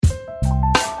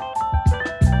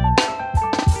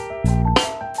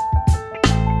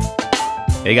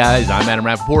Hey guys, I'm Adam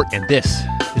Rappaport, and this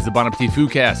is the Bon Appetit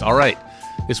Foodcast. All right,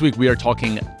 this week we are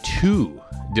talking two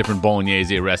different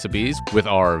Bolognese recipes with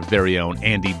our very own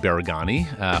Andy Bergani.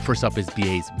 First up is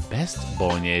BA's best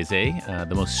Bolognese,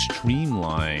 the most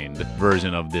streamlined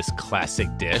version of this classic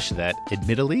dish that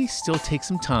admittedly still takes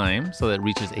some time so that it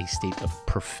reaches a state of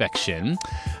perfection.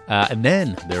 And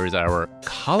then there is our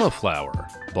cauliflower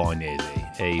Bolognese,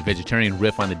 a vegetarian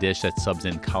riff on the dish that subs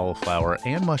in cauliflower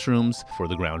and mushrooms for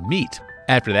the ground meat.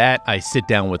 After that, I sit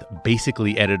down with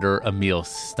Basically editor Emil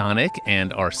Stanek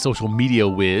and our social media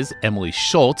whiz, Emily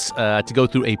Schultz, to go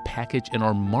through a package in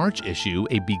our March issue,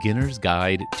 A Beginner's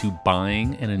Guide to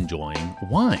Buying and Enjoying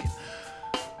Wine.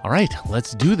 All right,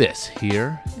 let's do this.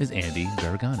 Here is Andy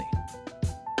Bergani.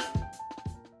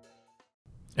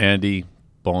 Andy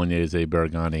Bolognese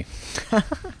Bergani,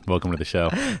 welcome to the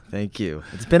show. Thank you.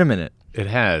 It's been a minute. It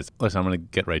has. Listen, I'm going to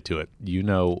get right to it. You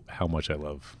know how much I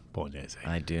love Bolognese.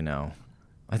 I do know.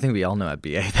 I think we all know at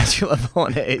BA that you love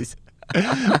Bolognese.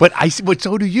 But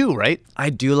so do you, right? I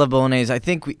do love Bolognese. I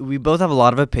think we both have a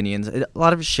lot of opinions, a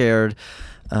lot of shared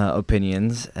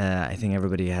opinions. I think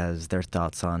everybody has their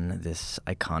thoughts on this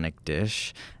iconic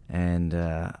dish, and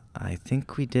I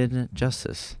think we did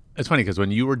justice. It's funny because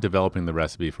when you were developing the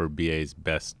recipe for BA's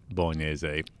best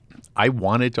Bolognese, I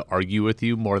wanted to argue with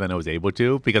you more than I was able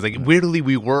to because, weirdly,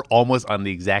 we were almost on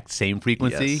the exact same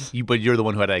frequency. Yes. But you're the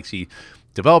one who had to actually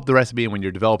develop the recipe, and when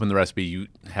you're developing the recipe, you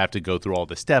have to go through all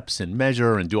the steps and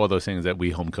measure and do all those things that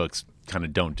we home cooks kind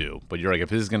of don't do. But you're like, if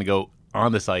this is going to go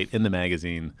on the site, in the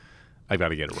magazine, I've got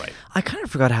to get it right. I kind of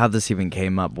forgot how this even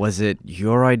came up. Was it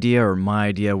your idea or my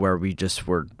idea where we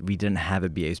didn't have a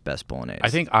BA's best Bolognese? I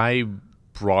think I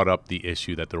brought up the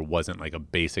issue that there wasn't like a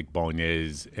basic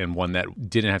Bolognese and one that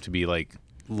didn't have to be like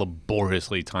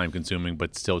laboriously time consuming,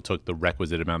 but still took the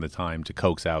requisite amount of time to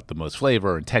coax out the most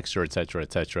flavor and texture, et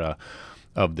cetera,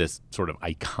 of this sort of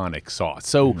iconic sauce.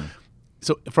 So,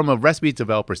 So from a recipe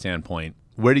developer standpoint,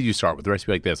 where did you start with a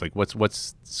recipe like this? Like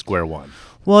what's square one?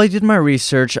 Well, I did my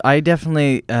research. I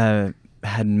definitely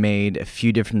had made a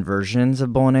few different versions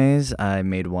of Bolognese. I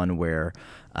made one where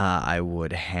I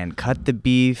would hand cut the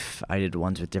beef. I did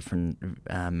ones with different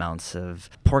amounts of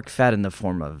pork fat in the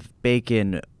form of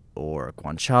bacon or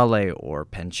guanciale or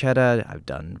pancetta. I've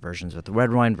done versions with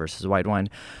red wine versus white wine.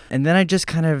 And then I just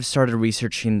kind of started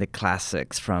researching the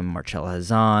classics from Marcello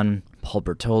Hazan, Paul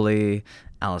Bertoli,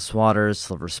 Alice Waters,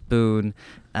 Silver Spoon,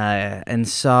 and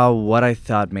saw what I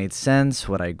thought made sense,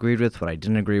 what I agreed with, what I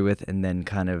didn't agree with, and then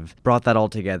kind of brought that all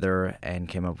together and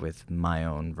came up with my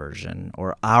own version,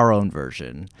 or our own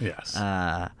version, Yes.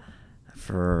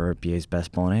 For BA's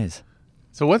best Bolognese.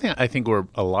 So one thing I think where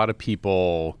a lot of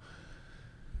people,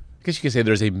 I guess you could say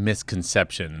there's a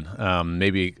misconception,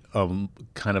 maybe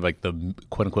kind of like the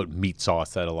quote-unquote meat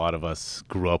sauce that a lot of us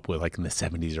grew up with like in the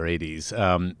 70s or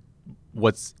 80s.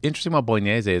 What's interesting about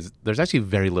Bolognese is there's actually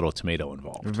very little tomato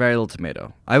involved. Very little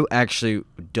tomato. I actually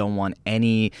don't want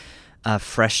any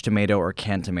fresh tomato or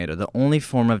canned tomato. The only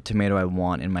form of tomato I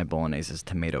want in my Bolognese is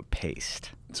tomato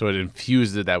paste. So it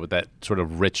infuses that with that sort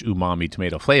of rich umami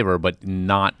tomato flavor, but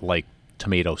not like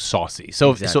tomato saucy.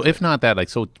 So Exactly. So if not that,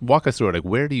 so walk us through it. Like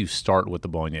where do you start with the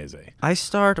Bolognese? I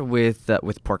start with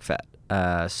pork fat.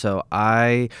 So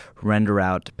I render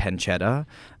out pancetta.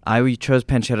 I chose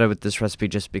pancetta with this recipe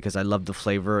just because I love the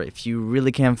flavor. If you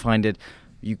really can't find it,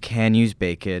 you can use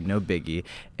bacon, no biggie.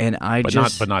 And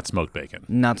But not smoked bacon.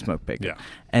 Not smoked bacon. Yeah.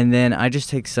 And then I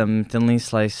just take some thinly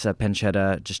sliced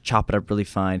pancetta, just chop it up really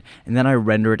fine, and then I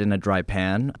render it in a dry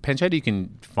pan. Pancetta you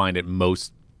can find at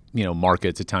most,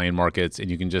 markets, Italian markets, and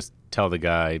you can just tell the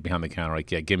guy behind the counter, like,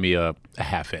 yeah, give me a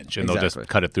half inch, and they'll just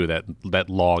cut it through that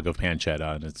log of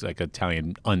pancetta, and it's like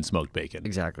Italian unsmoked bacon.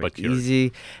 Exactly. But cured.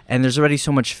 Easy. And there's already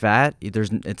so much fat,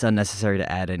 it's unnecessary to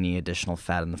add any additional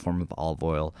fat in the form of olive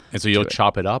oil. And so you'll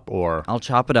chop it up, or? I'll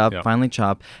chop it up, Yeah. finely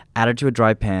chop, add it to a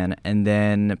dry pan, and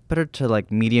then put it to like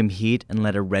medium heat and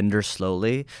let it render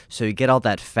slowly. So you get all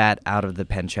that fat out of the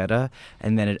pancetta,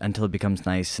 and then until it becomes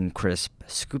nice and crisp.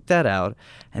 Scoop that out,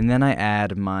 and then I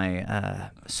add my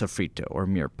sofrito or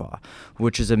mirepoix,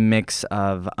 which is a mix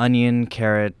of onion,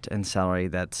 carrot, and celery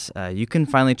that's you can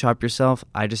finely chop yourself.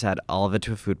 I just add all of it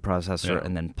to a food processor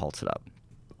and then pulse it up.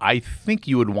 I think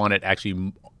you would want it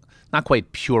actually not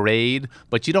quite pureed,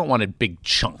 but you don't want it big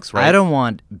chunks, right? I don't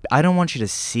want you to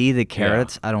see the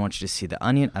carrots. Yeah. I don't want you to see the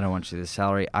onion. I don't want you to see the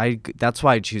celery. That's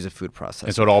why I choose a food processor.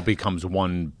 And so it all becomes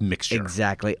one mixture.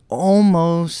 Exactly.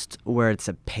 Almost where it's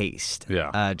a paste.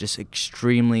 Yeah. Just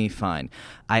extremely fine.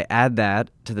 I add that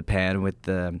to the pan with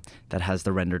that has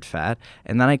the rendered fat,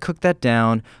 and then I cook that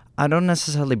down. I don't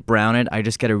necessarily brown it. I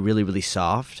just get it really, really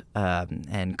soft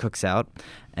and cooks out.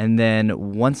 And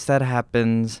then once that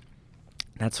happens,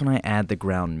 That's when I add the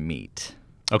ground meat.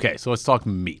 Okay, so let's talk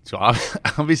meat. So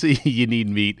obviously you need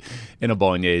meat in a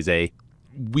bolognese.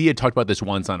 We had talked about this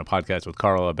once on a podcast with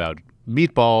Carla about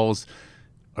meatballs.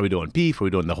 Are we doing beef? Are we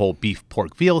doing the whole beef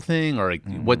pork veal thing? Or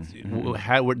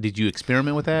what did you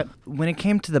experiment with that? When it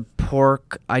came to the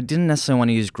pork, I didn't necessarily want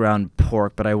to use ground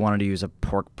pork, but I wanted to use a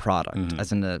pork product,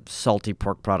 as in a salty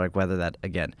pork product, whether that,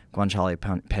 again, guanciale,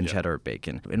 pancetta, or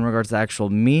bacon. In regards to actual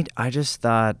meat, I just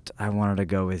thought I wanted to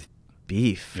go with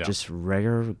beef, just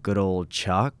regular good old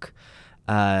chuck.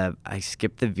 I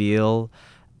skipped the veal.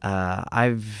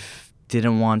 I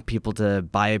didn't want people to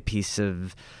buy a piece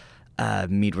of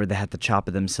meat where they had to chop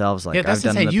it themselves. Like that's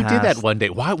I've done insane. in the You past. did that one day.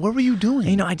 Why? What were you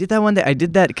doing? I did that one day. I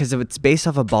did that because it's based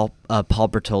off a Paul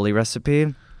Bertoli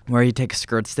recipe where he takes a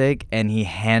skirt steak and he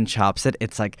hand chops it.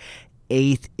 It's like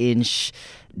 1/8-inch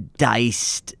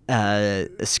diced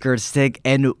skirt steak,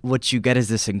 and what you get is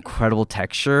this incredible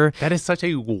texture. That is such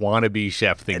a wannabe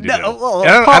chef thing to do. Well,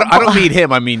 I don't mean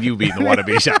him. I mean you being the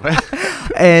wannabe chef.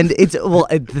 And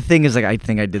the thing is, like, I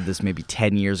think I did this maybe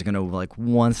 10 years ago. Like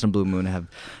once in a blue moon, have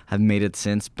made it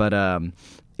since. But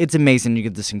it's amazing. You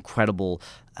get this incredible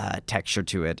texture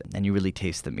to it, and you really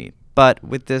taste the meat. But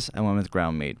with this, I went with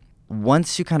ground meat.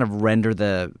 Once you kind of render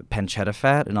the pancetta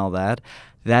fat and all that,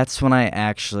 that's when I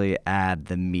actually add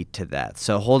the meat to that.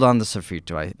 So hold on the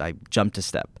sofrito. I jumped a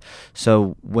step.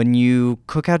 So when you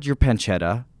cook out your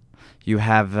pancetta, you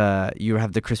have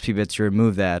the crispy bits. You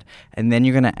remove that, and then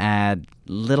you're gonna add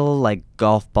little like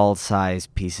golf ball size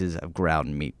pieces of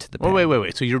ground meat to the pan.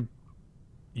 Wait. So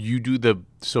you do the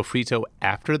sofrito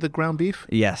after the ground beef?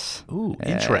 Yes. Ooh,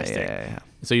 interesting. Yeah.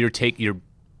 So you're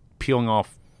peeling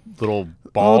off little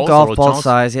balls, little golf ball chunks?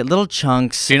 size, little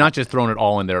chunks. So you're not just throwing it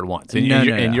all in there at once. And No.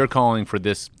 you're calling for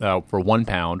this for 1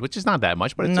 pound, which is not that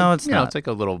much, but it's No, it's not. It's like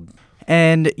a little.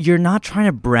 And you're not trying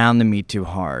to brown the meat too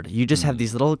hard. You just have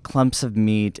these little clumps of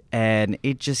meat, and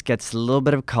it just gets a little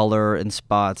bit of color in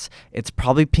spots. It's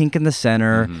probably pink in the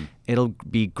center. It'll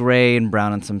be gray and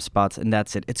brown in some spots, and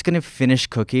that's it. It's going to finish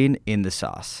cooking in the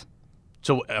sauce.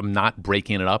 So I'm not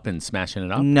breaking it up and smashing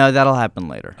it up? No, that'll happen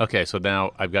later. Okay, so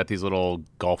now I've got these little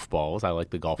golf balls. I like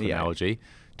the golf analogy.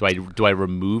 Do I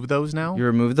remove those now? You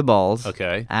remove the balls.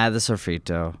 Okay. Add the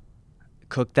sofrito.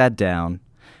 Cook that down.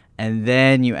 And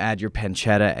then you add your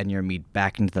pancetta and your meat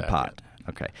back into the pot.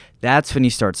 Okay. That's when you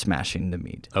start smashing the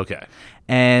meat. Okay.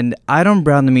 And I don't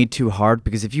brown the meat too hard,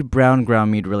 because if you brown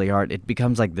ground meat really hard, it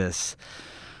becomes like this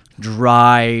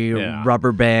dry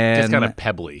rubber band. Just kind of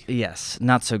pebbly. Yes,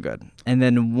 not so good. And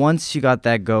then once you got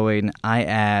that going, I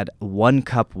add 1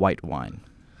 cup white wine.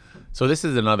 So this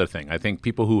is another thing. I think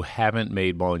people who haven't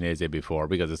made bolognese before,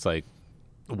 because it's like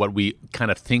what we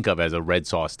kind of think of as a red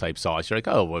sauce type sauce. You're like,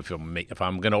 oh, well, if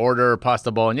I'm going to order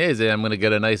pasta bolognese, I'm going to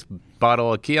get a nice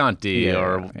bottle of Chianti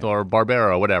or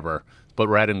Barbera or whatever. But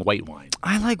we're adding white wine.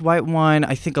 I like white wine.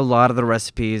 I think a lot of the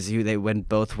recipes, they went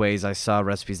both ways. I saw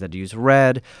recipes that use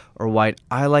red or white.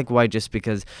 I like white just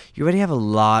because you already have a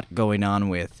lot going on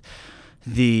with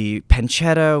the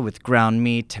pancetta, with ground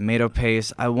meat, tomato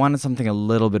paste. I wanted something a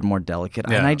little bit more delicate.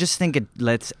 And I just think it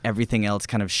lets everything else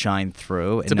kind of shine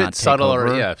through. It's a bit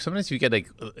subtler. Sometimes you get like,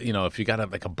 if you got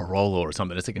like a Barolo or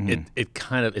something, it's like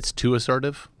it's too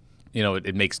assertive.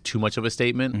 It makes too much of a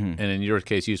statement. And in your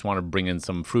case, you just want to bring in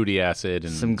some fruity acid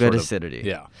and some good acidity.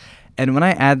 Yeah. And when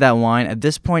I add that wine, at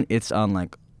this point, it's on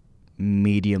like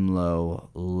medium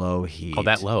low heat. Oh,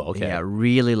 that low. Okay. Yeah,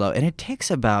 really low. And it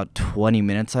takes about 20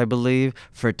 minutes, I believe,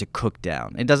 for it to cook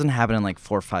down. It doesn't happen in like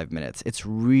 4 or 5 minutes. It's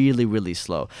really, really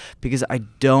slow, because I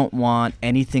don't want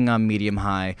anything on medium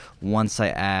high once I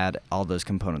add all those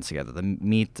components together. The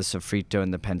meat, the sofrito,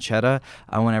 and the pancetta.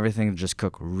 I want everything to just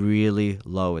cook really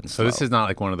low and slow. So this is not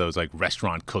like one of those like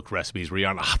restaurant cook recipes where you're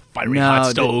on a fiery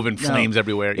hot stove and flames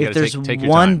everywhere. You if there's take your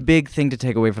one time. big thing to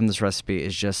take away from this recipe,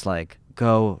 is just like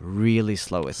go really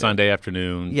slow with Sunday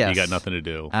afternoon, Yes. you got nothing to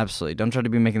do. Absolutely. Don't try to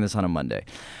be making this on a Monday.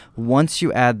 Once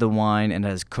you add the wine and it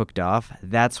has cooked off,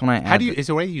 that's when I add... Is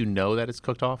there a way you know that it's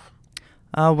cooked off?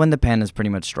 When the pan is pretty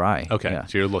much dry. Okay, Yeah.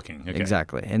 so you're looking. Okay.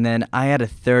 Exactly. And then I add a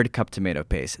 1/3 cup tomato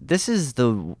paste. This is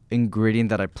the ingredient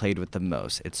that I played with the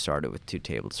most. It started with 2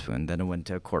 tablespoons, then it went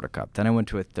to a 1/4 cup, then I went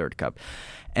to a 1/3 cup.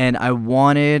 And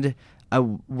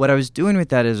what I was doing with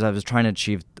that is I was trying to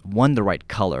achieve, one, the right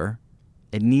color.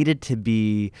 It needed to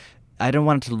be... I don't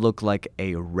want it to look like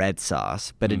a red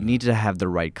sauce, but it needed to have the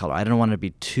right color. I don't want it to be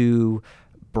too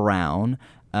brown,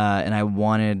 and I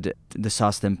wanted the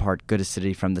sauce to impart good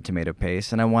acidity from the tomato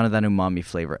paste, and I wanted that umami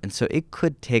flavor. And so it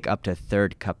could take up to a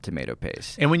 1/3 cup tomato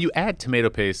paste. And when you add tomato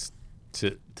paste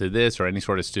to this or any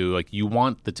sort of stew, like you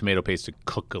want the tomato paste to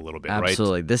cook a little bit, right?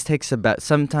 Absolutely. This takes about...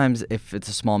 Sometimes if it's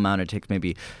a small amount, it takes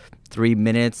maybe 3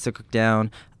 minutes to cook down.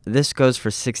 This goes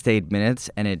for 6 to 8 minutes,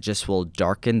 and it just will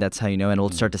darken. That's how you know, and it will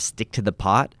start to stick to the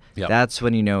pot. Yep. That's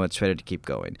when you know it's ready to keep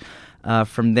going.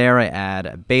 From there, I add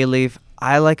a bay leaf.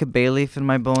 I like a bay leaf in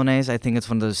my bolognese. I think it's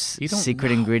one of those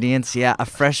secret ingredients. Yeah, a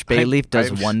fresh bay leaf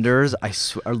does wonders. I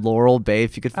swear, Laurel Bay,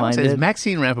 if you could find it.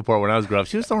 Maxine Rappaport, when I was growing up,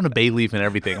 she was throwing a bay leaf and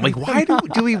everything. I'm like, why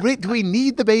do we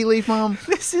need the bay leaf, Mom?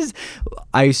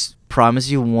 I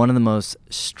promise you, one of the most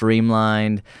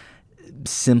streamlined,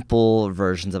 simple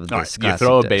versions of this classic you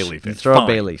throw a dish. bay leaf in. You throw a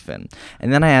bay leaf in.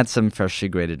 And then I add some freshly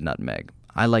grated nutmeg.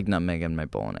 I like nutmeg in my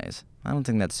bolognese. I don't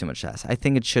think that's too much to ask. I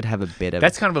think it should have a bit of...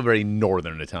 That's kind of a very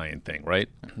northern Italian thing, right?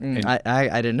 I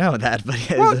didn't know that, but...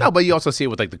 Well, no, but you also see it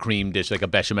with like the cream dish, like a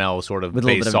bechamel sort of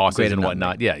based sauces and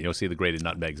whatnot. Nutmeg. Yeah, you'll see the grated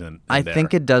nutmegs in I there.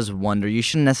 think it does wonder. You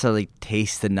shouldn't necessarily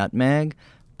taste the nutmeg,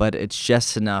 but it's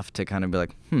just enough to kind of be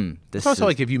like, this It's also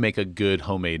like if you make a good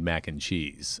homemade mac and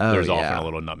cheese, there's often a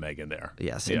little nutmeg in there.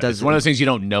 Yes, yeah, it does. It's one of those things you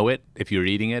don't know it if you're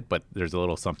eating it, but there's a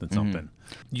little something.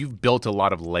 You've built a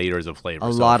lot of layers of flavor. A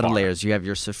lot of layers. You have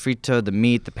your sofrito, the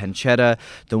meat, the pancetta,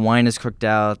 the wine is cooked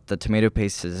out, the tomato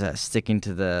paste is sticking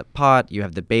to the pot, you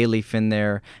have the bay leaf in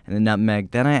there, and the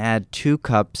nutmeg. Then I add 2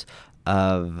 cups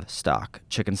of stock,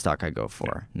 chicken stock I go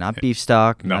for. Not beef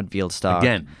stock, not veal stock.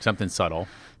 Again, something subtle.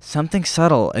 Something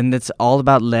subtle, and it's all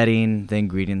about letting the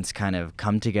ingredients kind of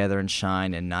come together and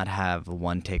shine and not have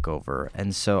one take over.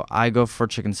 And so I go for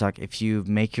chicken stock. If you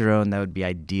make your own, that would be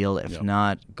ideal. If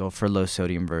not, go for a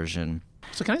low-sodium version.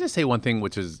 So can I just say one thing,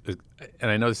 which is,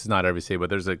 and I know this is not every state, but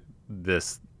there's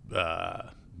this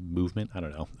movement, I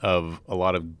don't know, of a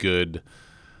lot of good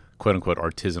quote-unquote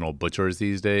artisanal butchers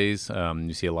these days.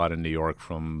 You see a lot in New York,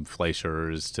 from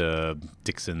Fleischer's to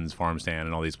Dixon's Farm Stand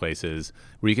and all these places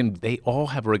where they all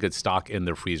have really good stock in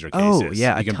their freezer cases. Oh,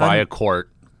 yeah. You can buy a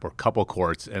quart or a couple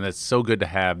quarts, and it's so good to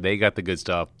have. They got the good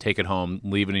stuff. Take it home,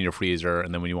 leave it in your freezer,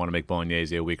 and then when you want to make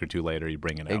bolognese a week or 2 later, you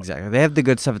bring it out. Exactly. They have the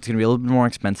good stuff. It's going to be a little bit more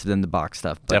expensive than the box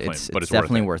stuff, but it's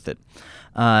definitely worth it.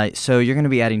 So you're going to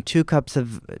be adding 2 cups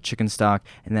of chicken stock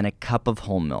and then a cup of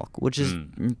whole milk, which is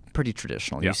pretty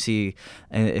traditional. Yeah. You see,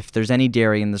 if there's any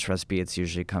dairy in this recipe, it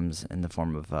usually comes in the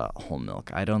form of whole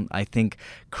milk. I think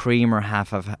cream or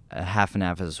half and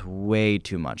half is way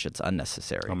too much. It's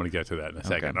unnecessary. I'm going to get to that in a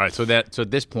second. All right. So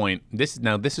at this point, this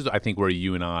is I think where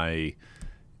you and I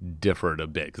differed a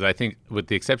bit, because I think with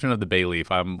the exception of the bay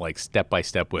leaf, I'm like step by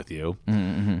step with you.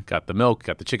 Got the milk,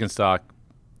 got the chicken stock.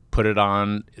 Put it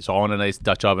on. It's all in a nice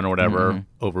Dutch oven or whatever,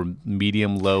 over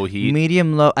medium-low heat.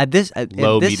 Medium-low. This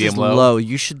is low. low.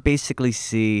 You should basically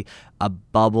see a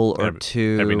bubble or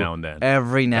two every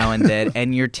now and then.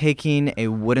 And you're taking a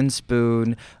wooden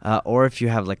spoon, or if you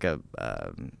have like a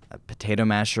potato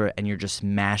masher, and you're just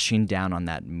mashing down on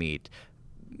that meat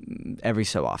every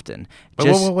so often. But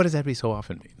what does every so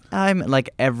often mean? I'm like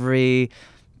every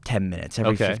 10 minutes,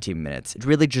 every 15 minutes. It's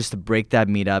really just to break that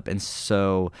meat up, and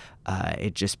so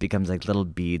it just becomes like little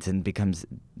beads and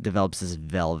develops this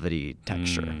velvety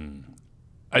texture.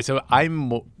 So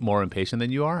I'm more impatient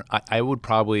than you are.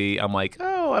 I'm like,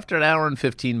 after an hour and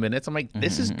 15 minutes, I'm like,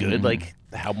 this is good. Like,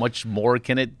 how much more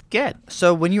can it get?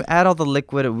 So when you add all the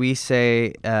liquid, we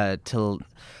say to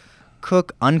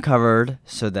cook uncovered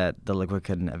so that the liquid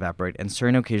can evaporate, and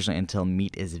stirring occasionally until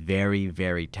meat is very,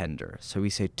 very tender. So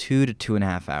we say 2 to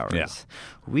 2.5 hours. Yeah.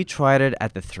 We tried it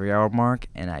at the 3-hour mark,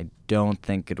 and I don't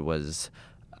think it was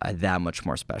that much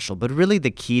more special. But really the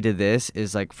key to this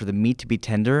is like for the meat to be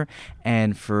tender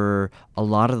and for a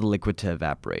lot of the liquid to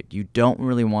evaporate. You don't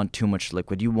really want too much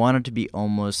liquid. You want it to be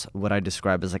almost what I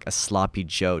describe as like a sloppy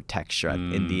Joe texture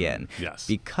in the end. Yes.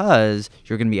 Because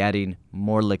you're going to be adding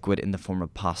more liquid in the form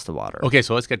of pasta water. Okay,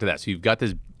 so let's get to that. So you've got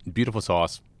this beautiful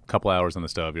sauce, a couple hours on the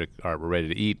stove. You're like, all right, we're ready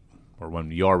to eat. Or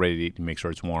when you are ready to eat, you make sure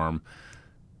it's warm.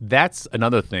 That's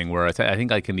another thing where I think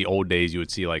like in the old days you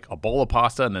would see like a bowl of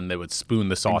pasta and then they would spoon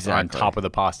the sauce on top of the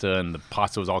pasta and the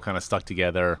pasta was all kind of stuck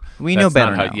together. We know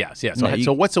better now. Yes.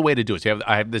 So what's the way to do it? So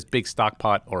I have this big stock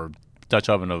pot or Dutch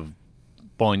oven of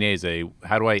bolognese.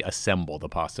 How do I assemble the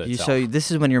pasta itself? So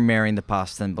this is when you're marrying the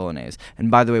pasta and bolognese.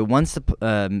 And by the way, once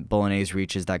the bolognese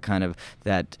reaches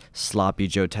that sloppy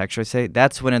Joe texture, I say,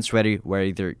 that's when it's ready, where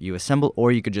either you assemble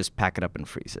or you could just pack it up and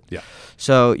freeze it. Yeah.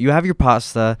 So you have your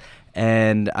pasta,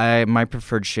 and my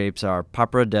preferred shapes are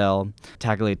pappardelle,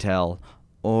 tagliatelle,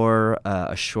 or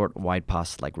a short wide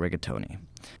pasta like rigatoni.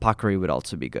 Paccheri would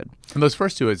also be good. And those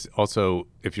first two is also,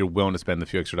 if you're willing to spend the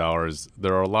few extra dollars,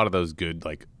 there are a lot of those good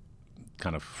like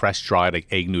kind of fresh dried like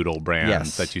egg noodle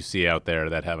brands that you see out there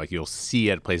that have like you'll see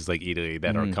at places like Italy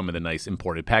that are come in the nice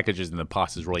imported packages and the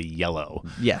pasta's really yellow.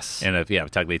 Yes. And if you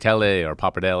have tagliatelle or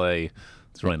pappardelle,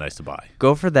 it's really nice to buy.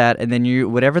 Go for that, and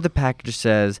then whatever the package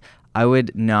says, I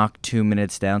would knock 2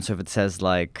 minutes down. So if it says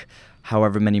like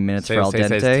however many minutes for al Say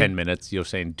dente, it says 10 minutes. You're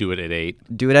saying do it at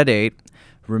 8. do it at 8.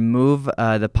 Remove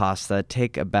the pasta.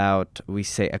 Take about, we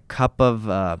say, a cup of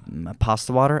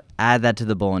pasta water. Add that to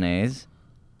the bolognese.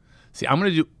 See, I'm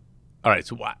going to do... All right,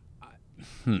 so what?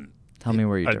 Tell me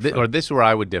where you differ. Or this is where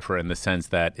I would differ in the sense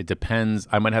that it depends.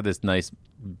 I might have this nice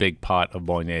big pot of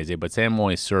bolognese, but say I'm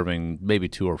only serving maybe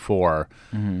 2 or 4.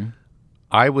 Mm-hmm.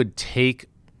 I would take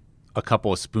a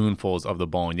couple of spoonfuls of the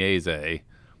bolognese,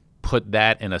 put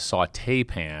that in a saute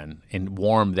pan, and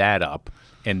warm that up.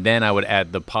 And then I would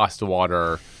add the pasta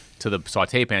water to the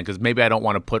saute pan because maybe I don't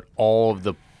want to put all of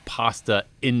the pasta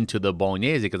into the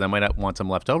bolognese because I might want some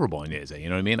leftover bolognese. You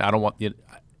know what I mean? I don't want...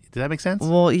 Does that make sense?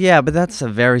 Well, yeah, but that's a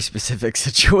very specific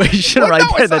situation, right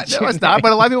no, there. It's not.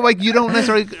 But a lot of people like you aren't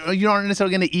necessarily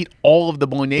going to eat all of the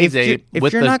bolognese.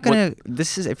 If you're not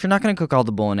gonna cook all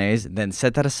the bolognese, then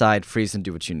set that aside, freeze, and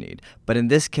do what you need. But in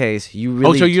this case, you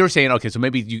really. Oh, so you're saying okay? So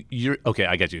maybe you're okay.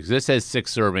 I get you. Because this says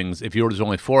 6 servings. If there's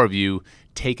only 4 of you,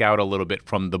 take out a little bit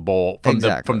from the bowl, from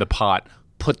the pot,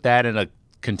 put that in a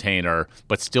container,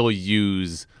 but still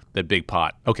use the big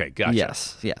pot. Okay, gotcha.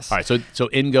 Yes. All right, so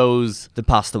in goes the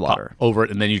pasta water over it,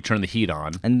 and then you turn the heat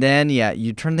on. And then,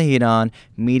 you turn the heat on,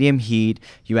 medium heat.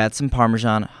 You add some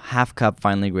Parmesan, half cup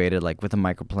finely grated, like with a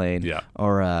microplane,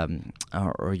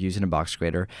 or using a box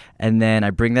grater. And then I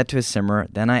bring that to a simmer.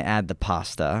 Then I add the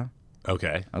pasta.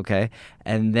 Okay.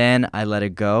 And then I let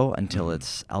it go until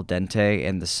it's al dente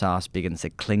and the sauce begins to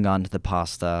cling onto the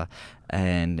pasta,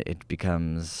 and it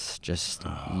becomes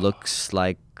looks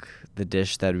like the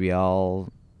dish that we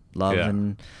all love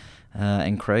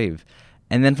and crave.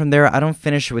 And then from there, I don't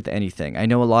finish with anything. I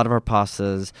know a lot of our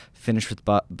pastas finish with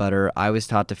butter. I was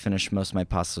taught to finish most of my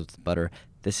pastas with butter.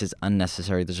 This is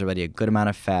unnecessary. There's already a good amount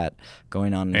of fat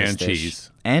going on in this dish.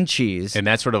 And cheese. And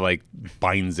that sort of like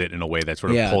binds it in a way that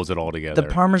sort of pulls it all together. The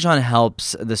Parmesan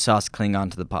helps the sauce cling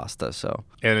onto the pasta.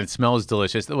 And it smells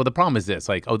delicious. Well, the problem is this.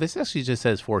 This actually just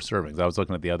says 4 servings. I was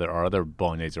looking at our other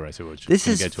bolognese recipe, which this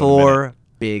is 4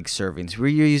 big servings.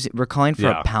 We're calling for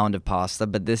a pound of pasta,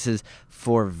 but this is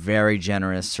 4 very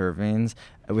generous servings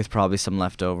with probably some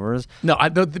leftovers. No,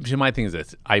 my thing is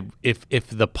this: if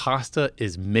the pasta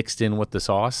is mixed in with the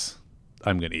sauce,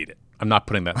 I'm gonna eat it. I'm not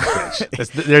putting that in the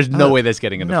fridge. There's no way that's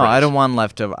getting in the fridge. No, I don't want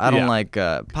leftover. I don't like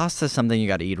pasta. Something you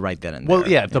got to eat right then and there. Well,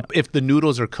 yeah. If the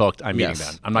noodles are cooked, I'm eating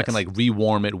them. I'm not gonna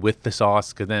rewarm it with the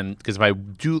sauce because if I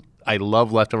do. I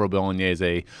love leftover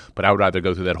bolognese, but I would rather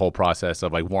go through that whole process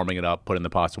of warming it up, putting the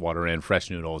pasta water in,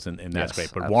 fresh noodles, and that's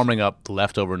great. But warming up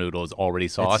leftover noodles already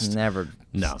sauced, it's never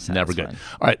good.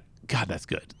 All right, God, that's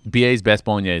good. BA's Best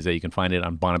Bolognese. You can find it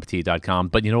on bonappetit.com.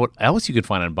 But you know what else you can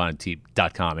find on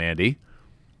bonappetit.com, Andy?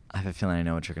 I have a feeling I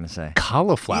know what you're going to say.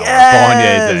 Cauliflower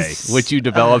bolognese, which you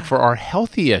developed for our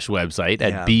Healthyish website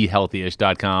at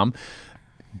behealthyish.com.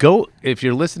 Go, if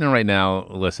you're listening right now,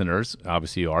 listeners,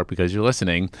 obviously you are because you're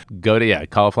listening, go to,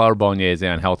 cauliflower bolognese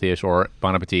on Healthyish or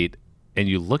Bon Appetit, and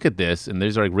you look at this, and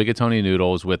there's rigatoni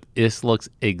noodles this looks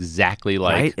exactly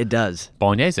like... Right, it does.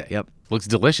 Bolognese. Yep. Looks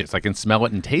delicious. I can smell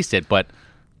it and taste it, but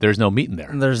there's no meat in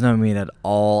there. There's no meat at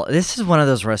all. This is one of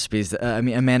those recipes,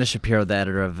 Amanda Shapiro, the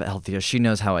editor of Healthyish, she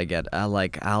knows how I get.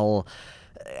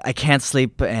 I can't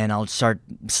sleep, and I'll start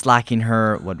slacking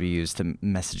her, what we use to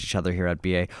message each other here at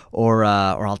BA, or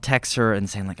I'll text her and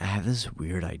saying, I have this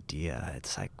weird idea.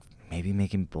 It's maybe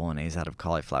making bolognese out of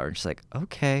cauliflower. And she's like,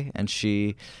 okay. And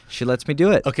she lets me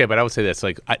do it. Okay, but I would say this.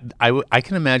 I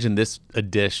can imagine a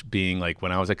dish being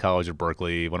when I was at college at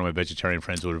Berkeley, one of my vegetarian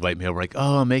friends would invite me over,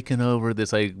 I'm making over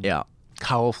this,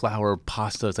 cauliflower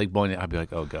pasta. It's bolognese. I'd be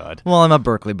like, oh God. Well, I'm a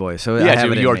Berkeley boy, so I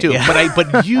have it you are in too. me. Yeah.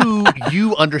 But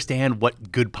you understand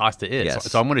what good pasta is.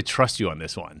 Yes. So I'm going to trust you on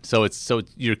this one. So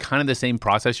you're kind of the same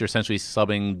process. You're essentially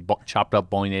subbing chopped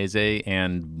up bolognese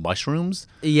and mushrooms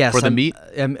for the meat.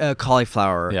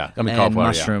 Cauliflower. Yeah, cauliflower,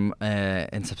 mushroom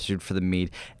and substitute for the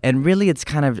meat. And really, it's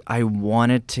kind of I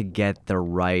wanted to get the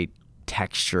right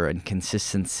texture and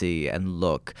consistency and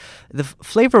look. The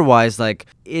flavor-wise,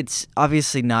 it's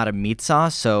obviously not a meat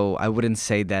sauce, so I wouldn't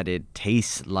say that it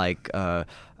tastes like a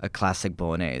classic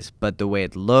bolognese. But the way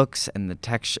it looks and the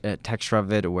texture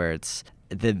of it, where it's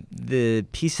the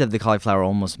piece of the cauliflower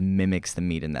almost mimics the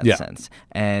meat in that sense,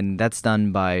 and that's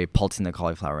done by pulsing the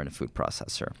cauliflower in a food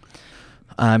processor.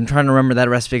 I'm trying to remember that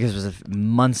recipe because it was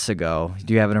months ago.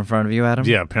 Do you have it in front of you, Adam?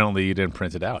 Yeah, apparently you didn't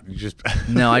print it out. You just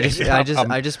no, I just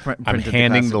printed. I'm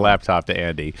handing the laptop to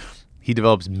Andy. He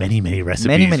develops many recipes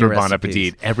Many for Bon recipes.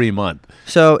 Appetit every month.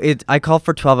 So I call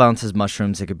for 12 ounces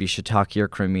mushrooms. It could be shiitake or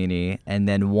cremini, and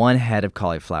then 1 head of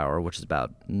cauliflower, which is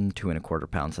about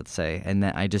 2¼ pounds, let's say. And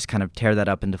then I just kind of tear that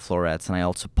up into florets, and I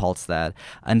also pulse that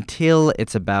until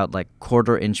it's about like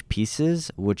 1/4-inch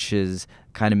pieces, which is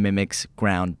kind of mimics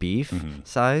ground beef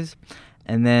size.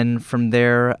 And then from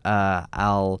there,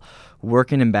 I'll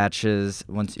work in batches.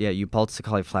 You pulse the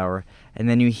cauliflower, and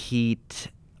then you heat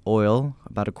oil,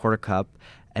 about 1/4 cup,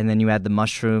 and then you add the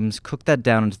mushrooms, cook that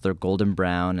down until they're golden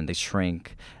brown and they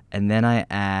shrink. And then I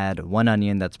add 1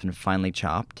 onion that's been finely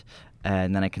chopped,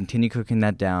 and then I continue cooking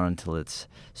that down until it's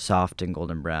soft and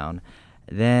golden brown.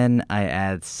 Then I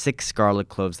add 6 garlic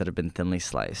cloves that have been thinly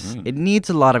sliced. It needs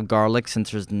a lot of garlic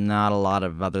since there's not a lot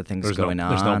of other things going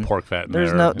on. There's no pork fat in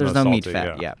there. There's no meat salty,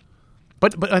 fat, yeah.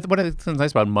 But what I think is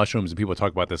nice about mushrooms, and people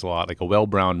talk about this a lot, like a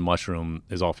well-browned mushroom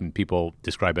is often people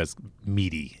describe as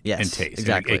meaty in taste.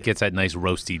 Exactly. It gets that nice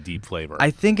roasty, deep flavor.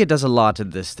 I think it does a lot to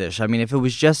this dish. I mean, if it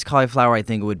was just cauliflower, I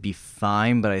think it would be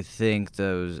fine, but I think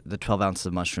the 12 ounces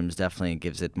of mushrooms definitely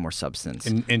gives it more substance.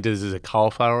 And does the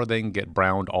cauliflower then get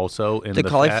browned also in the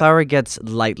cauliflower fat? gets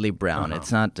lightly brown.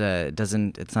 It's not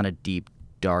it's not a deep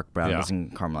dark brown. It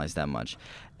doesn't caramelize that much.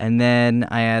 And then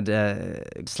I add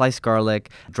sliced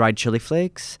garlic, dried chili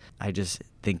flakes. I just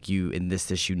think in this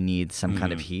dish you need some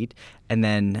kind of heat. And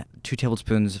then 2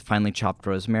 tablespoons finely chopped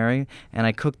rosemary, and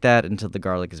I cook that until the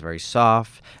garlic is very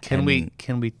soft. Can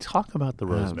we talk about the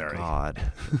rosemary? Oh God.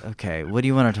 Okay, what do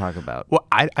you want to talk about? Well,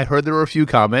 I heard there were a few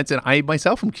comments, and I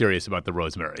myself am curious about the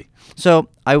rosemary. So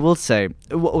I will say,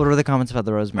 what were the comments about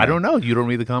the rosemary? I don't know. You don't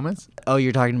read the comments? Oh,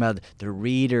 you're talking about the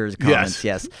readers' comments.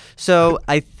 Yes. So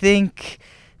I think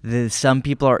some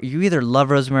people you either love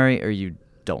rosemary or you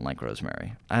don't like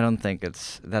rosemary. I don't think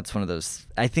that's one of those.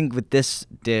 I think with this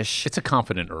dish, it's a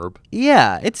confident herb.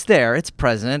 Yeah, it's there. It's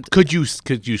present. Could you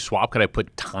swap? Could I put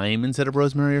thyme instead of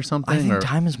rosemary or something? I think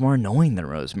thyme is more annoying than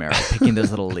rosemary. Picking those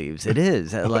little leaves, it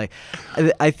is.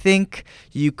 I think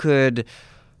you could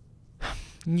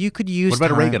use. What about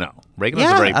thyme. Oregano? Oregano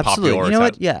is a very absolutely. popular. You know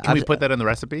what? Yeah. Can we put that in the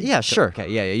recipe? Yeah, sure. Okay.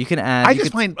 Yeah. You can add. I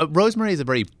just find rosemary is a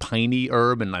very piney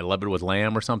herb, and I love it with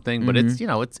lamb or something. But it's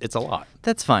a lot.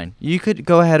 That's fine. You could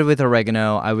go ahead with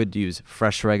oregano. I would use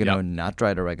fresh oregano, not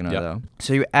dried oregano though.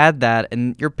 So you add that,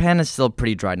 and your pan is still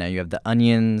pretty dry now. You have the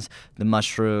onions, the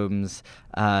mushrooms,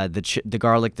 the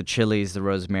garlic, the chilies, the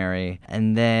rosemary,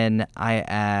 and then I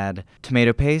add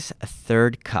tomato paste,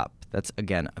 1/3 cup. That's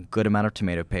again a good amount of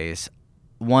tomato paste.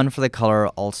 1 for the color,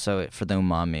 also for the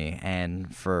umami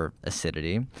and for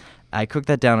acidity. I cook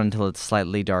that down until it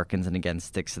slightly darkens and again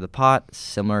sticks to the pot,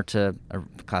 similar to a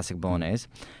classic bolognese.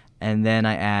 And then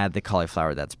I add the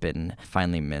cauliflower that's been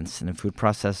finely minced in a food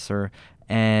processor.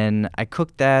 And I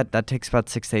cook that. That takes about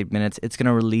 6 to 8 minutes. It's going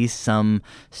to release some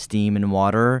steam and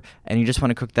water. And you just want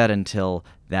to cook that until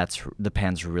the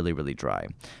pan's really, really dry.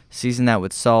 Season that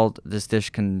with salt. This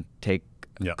dish can take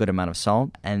a good amount of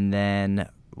salt. And then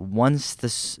once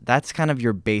that's kind of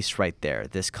your base right there.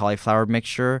 This cauliflower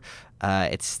mixture,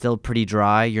 it's still pretty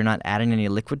dry. You're not adding any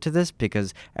liquid to this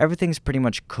because everything's pretty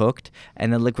much cooked,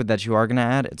 and the liquid that you are going to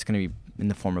add, it's going to be in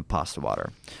the form of pasta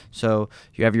water. So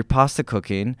you have your pasta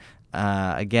cooking.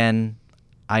 Again,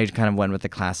 I kind of went with the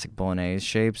classic bolognese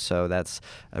shape, so that's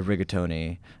a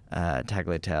rigatoni,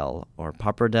 tagliatelle, or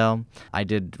pappardelle. I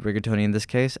did rigatoni in this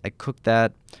case. I cooked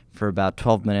that for about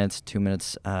 12 minutes, 2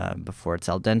 minutes before it's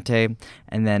al dente,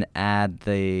 and then add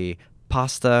the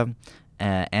pasta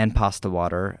and pasta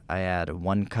water. I add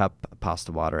 1 cup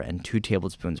pasta water and 2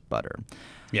 tablespoons butter.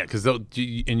 Yeah, because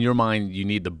in your mind, you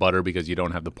need the butter because you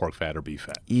don't have the pork fat or beef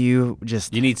fat. You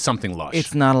need something lush.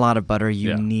 It's not a lot of butter.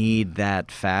 You need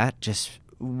that fat. It's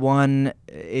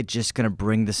just going to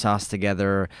bring the sauce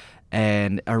together,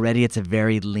 and already it's a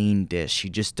very lean dish. You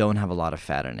just don't have a lot of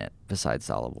fat in it besides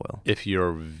olive oil. If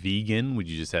you're vegan, would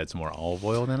you just add some more olive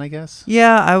oil then, I guess?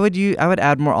 Yeah, I would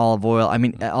add more olive oil. I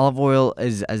mean, olive oil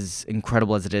is as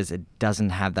incredible as it is. It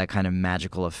doesn't have that kind of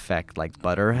magical effect like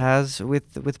butter has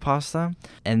with pasta.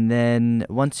 And then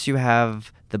once you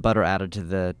have the butter added to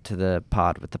the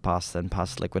pot with the pasta and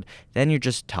pasta liquid, then you're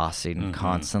just tossing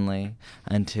constantly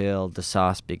until the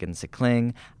sauce begins to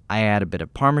cling. I add a bit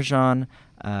of Parmesan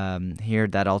here.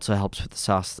 That also helps with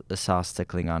the sauce to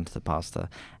cling onto the pasta.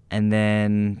 And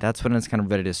then that's when it's kind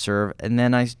of ready to serve. And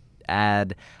then I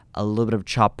add a little bit of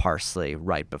chopped parsley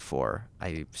right before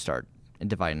I start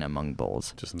dividing among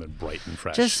bowls. Just something bright and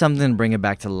fresh. Just something to bring it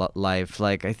back to life.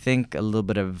 Like, I think a little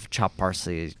bit of chopped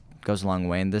parsley goes a long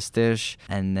way in this dish.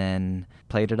 And then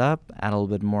plate it up, add a little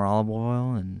bit more olive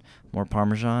oil and more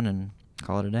Parmesan, and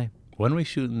call it a day. When are we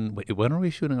shooting? When are we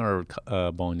shooting our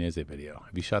Bolognese video?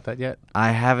 Have you shot that yet?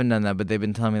 I haven't done that, but they've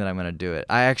been telling me that I'm gonna do it.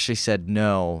 I actually said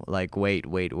no, like wait,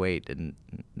 and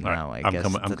now I guess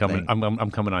I'm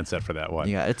coming on set for that one.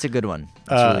 Yeah, it's a good one. It's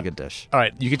a really good dish. All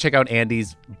right, you can check out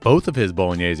both of his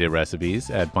Bolognese recipes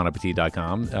at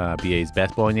bonappetit.com. BA's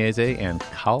Best Bolognese and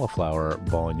Cauliflower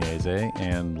Bolognese,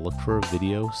 and look for a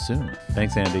video soon.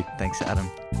 Thanks, Andy. Thanks, Adam.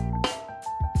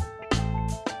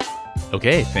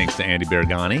 Okay, thanks to Andy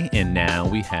Bergani. And now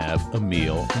we have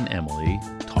Emil and Emily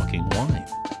talking wine.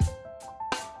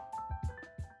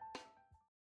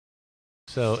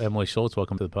 So, Emily Schultz,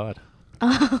 welcome to the pod.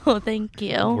 Oh, thank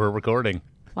you. We're recording.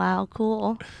 Wow,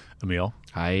 cool. Emil.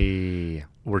 Hi.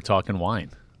 We're talking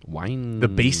wine. Wine. The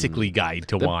basically guide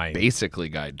to wine. Basically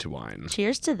guide to wine.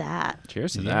 Cheers to that.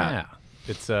 Cheers to Yeah. that.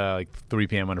 It's like 3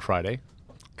 p.m. on a Friday.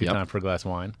 Good time for a glass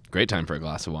of wine. Great time for a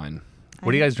glass of wine.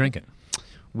 What are you guys drinking?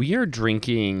 We are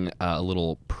drinking a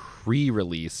little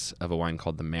pre-release of a wine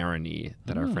called the Marigny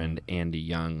that our friend Andy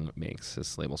Young makes.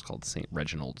 This label's called St.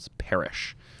 Reginald's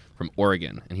Parish from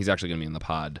Oregon. And he's actually going to be in the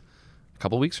pod a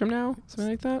couple weeks from now, something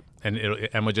like that. And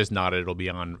Emma just nodded. It'll be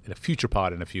on in a future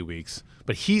pod in a few weeks.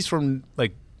 But he's from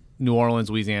like New Orleans,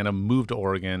 Louisiana, moved to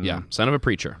Oregon. Yeah, son of a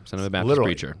preacher, son of a Baptist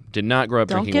Literally. preacher. Did not grow up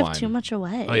Don't drinking give wine. too much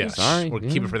away. Oh yeah, Sorry. We'll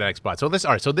keep it for the next spot. So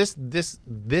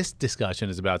this discussion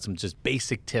is about some just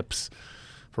basic tips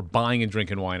for buying and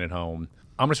drinking wine at home.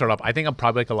 I'm gonna start off. I think I'm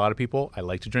probably like a lot of people. I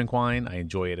like to drink wine. I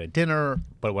enjoy it at dinner.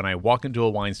 But when I walk into a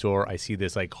wine store, I see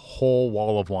this like whole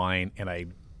wall of wine, and I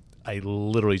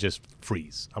literally just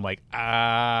freeze. I'm like,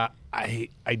 I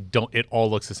don't. It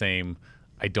all looks the same.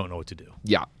 I don't know what to do.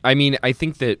 Yeah. I mean, I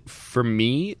think that for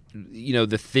me,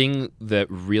 the thing that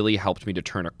really helped me to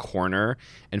turn a corner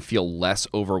and feel less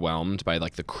overwhelmed by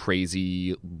like the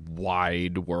crazy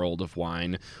wide world of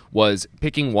wine was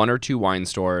picking 1 or 2 wine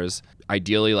stores,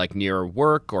 ideally like near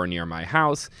work or near my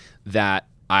house, that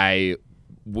I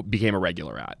became a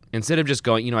regular at. Instead of just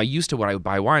going, I used to, when I would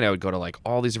buy wine, I would go to like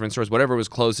all these different stores, whatever was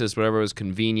closest, whatever was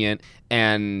convenient.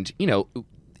 And,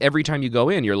 every time you go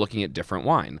in, you're looking at different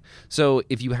wine. So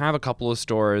if you have a couple of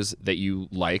stores that you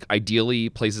like, ideally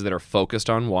places that are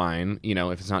focused on wine,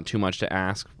 if it's not too much to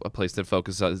ask, a place that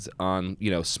focuses on,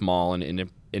 small and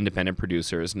independent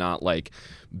producers, not like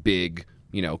big,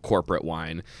 corporate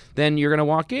wine, then you're going to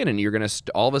walk in and you're going to,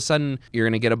 all of a sudden, you're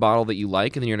going to get a bottle that you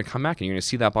like, and then you're going to come back and you're going to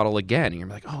see that bottle again. And you're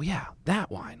like, oh yeah,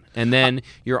 that wine. And then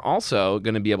you're also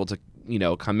going to be able to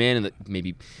come in, and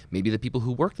maybe the people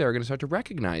who work there are going to start to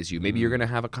recognize you. Maybe you're going to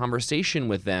have a conversation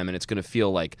with them, and it's going to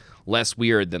feel like less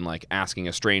weird than like asking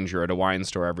a stranger at a wine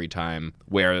store every time,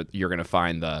 where you're going to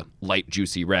find the light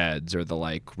juicy reds or the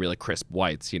like really crisp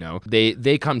whites.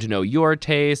 They come to know your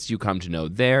taste, you come to know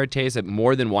their taste. At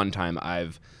more than one time,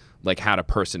 I've like had a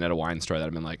person at a wine store that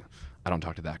I've been like, I don't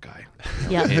talk to that guy.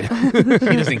 Yeah. He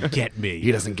doesn't get me.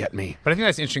 He doesn't get me. But I think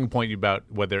that's an interesting point about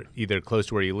whether either close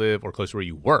to where you live or close to where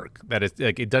you work. That is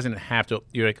like, it doesn't have to.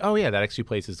 You're like, oh yeah, that actually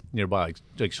place is nearby.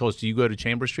 Like Schultz, do you go to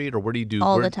Chambers Street, or where do you do?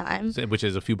 All the time. Which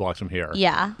is a few blocks from here.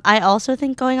 Yeah. I also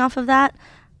think, going off of that,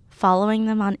 following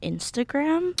them on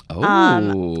Instagram.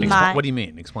 Oh. What do you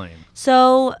mean? Explain.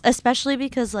 So, especially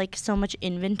because like so much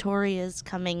inventory is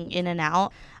coming in and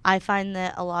out, I find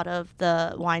that a lot of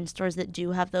the wine stores that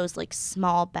do have those like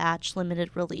small batch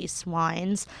limited release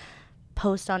wines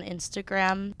post on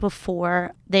Instagram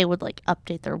before they would like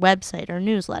update their website or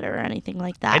newsletter or anything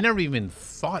like that. I never even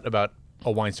thought about a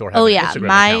wine store having an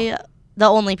Instagram account. The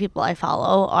only people I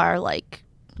follow are like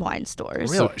wine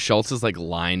stores. So Schultz is like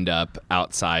lined up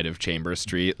outside of Chambers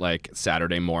Street like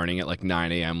Saturday morning at like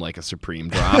 9 a.m. like a Supreme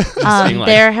drop.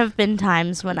 There have been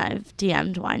times when I've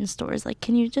DM'd wine stores like,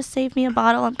 can you just save me a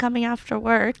bottle? I'm coming after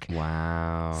work.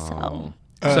 Wow.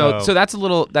 So So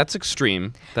that's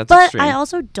extreme. But I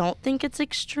also don't think it's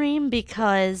extreme,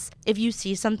 because if you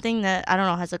see something that, I don't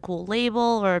know, has a cool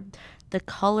label or the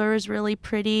color is really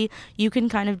pretty, you can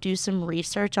kind of do some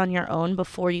research on your own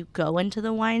before you go into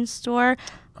the wine store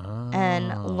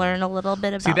and learn a little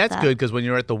bit about that. See, that's good, because when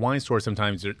you're at the wine store,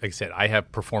 sometimes, like I said, I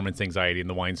have performance anxiety in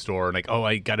the wine store. And like, oh,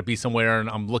 I got to be somewhere, and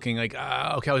I'm looking like,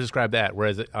 okay, I'll just grab that.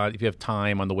 Whereas if you have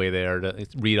time on the way there to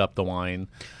read up the wine.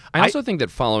 I also think that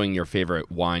following your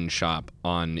favorite wine shop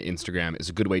on Instagram is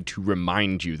a good way to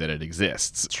remind you that it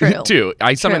exists. True. Too.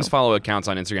 I sometimes follow accounts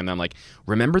on Instagram that I'm like,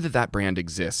 remember that brand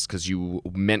exists because you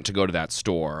meant to go to that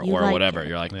store You or like whatever. it.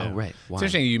 You're like, Yeah. oh, right. It's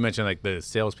interesting you mentioned like the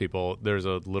salespeople. There's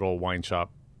a little wine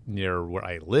shop near where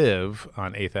I live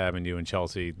on 8th Avenue in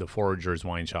Chelsea, the Foragers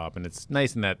Wine Shop. And it's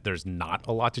nice in that there's not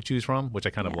a lot to choose from, which I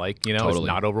kind of like. Totally. It's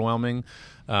not overwhelming.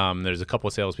 There's a couple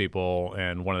of salespeople,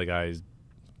 and one of the guys,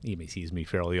 he sees me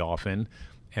fairly often.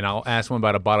 and I'll ask him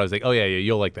about a bottle. He's like, "Oh yeah,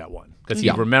 you'll like that one," because he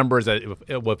Yeah. remembers that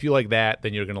if you like that,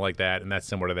 then you're gonna like that, and that's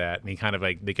similar to that. And he kind of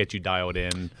like they get you dialed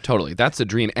in. Totally. That's a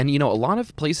dream. And, a lot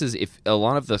of places, if a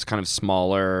lot of those kind of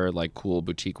smaller, like cool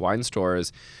boutique wine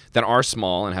stores that are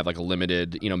small and have like a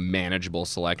limited, manageable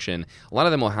selection, a lot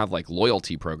of them will have like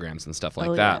loyalty programs and stuff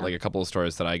like that. Yeah. Like a couple of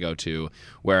stores that I go to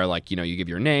where like, you give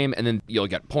your name and then you'll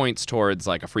get points towards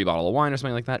like a free bottle of wine or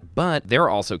something like that. But they're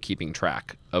also keeping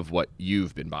track of what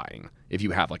you've been buying if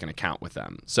you have like an account with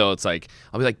them. So it's like,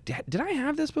 I'll be like, did I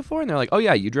have this before? And they're like, oh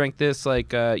yeah, you drank this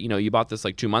like, you bought this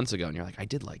like 2 months ago. And you're like, I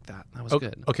did like that. That was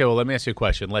good. Okay, well, let me ask you a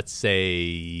question. Let's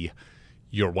say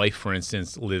your wife, for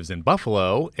instance, lives in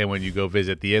Buffalo, and when you go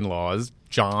visit the in-laws,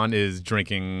 John is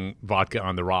drinking vodka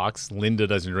on the rocks. Linda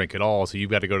doesn't drink at all, so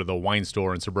you've got to go to the wine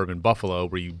store in suburban Buffalo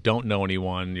where you don't know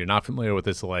anyone, you're not familiar with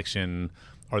the selection.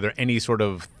 Are there any sort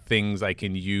of things I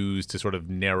can use to sort of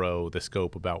narrow the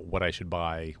scope about what I should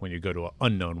buy when you go to an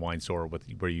unknown wine store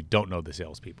where you don't know the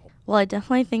salespeople? Well, I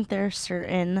definitely think there are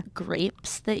certain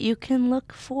grapes that you can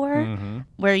look for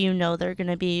where they're going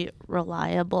to be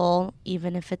reliable,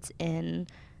 even if it's in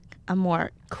a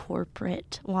more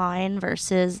corporate wine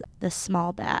versus the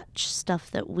small batch stuff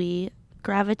that we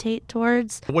gravitate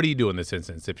towards. What do you do in this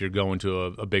instance if you're going to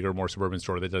a bigger, more suburban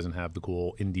store that doesn't have the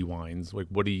cool indie wines? Like,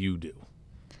 what do you do?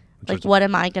 Like, what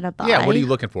am I going to buy? Yeah, what are you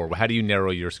looking for? How do you narrow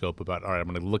your scope about, all right, I'm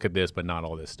going to look at this, but not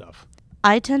all this stuff?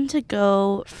 I tend to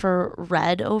go for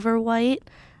red over white.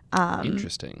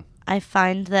 Interesting. I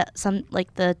find that some,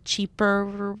 like the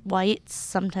cheaper whites,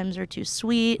 sometimes are too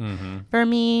sweet for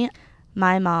me.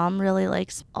 My mom really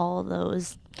likes all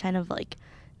those kind of like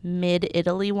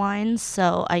mid-Italy wines,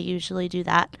 so I usually do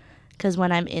that because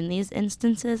when I'm in these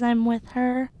instances, I'm with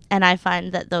her, and I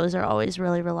find that those are always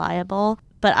really reliable.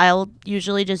 But I'll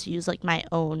usually just use like my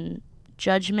own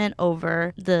judgment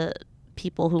over the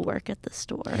people who work at the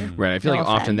store. Right. I feel No like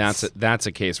often offense. that's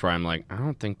a case where I'm like, I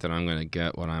don't think that I'm going to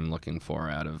get what I'm looking for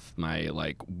out of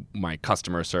my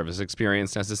customer service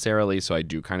experience necessarily. So I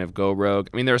do kind of go rogue.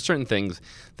 I mean, there are certain things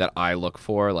that I look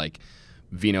for, like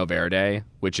Vino Verde,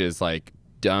 which is like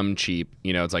dumb cheap.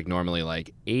 It's like normally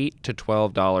like $8 to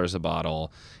 $12 a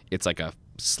bottle. It's like a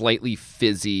slightly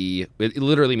fizzy, it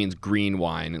literally means green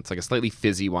wine. It's like a slightly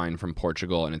fizzy wine from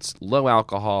Portugal, and it's low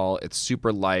alcohol, it's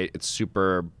super light, it's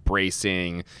super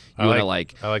bracing. I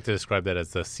like to describe that as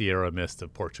the Sierra Mist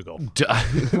of Portugal.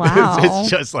 Wow.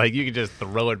 It's just like you can just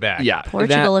throw it back. Yeah.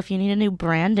 Portugal, if you need a new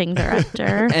branding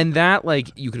director. And that, like,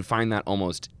 you can find that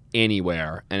almost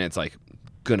anywhere, and it's like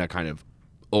gonna kind of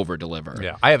over deliver.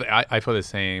 Yeah, I feel the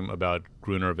same about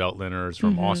Gruner Veltliners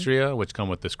from Austria, which come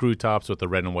with the screw tops with the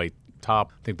red and white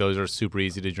top. I think those are super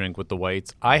easy to drink with the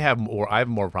whites. I have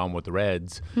more problem with the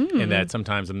reds in that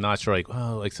sometimes I'm not sure,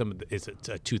 like, is it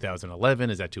a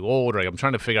 2011? Is that too old? Or like, I'm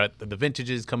trying to figure out the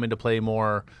vintages come into play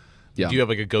more. Yeah. Do you have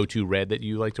like a go-to red that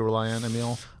you like to rely on,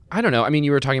 Emil? I don't know. I mean,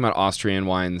 you were talking about Austrian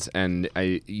wines, and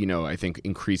I think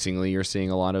increasingly you're seeing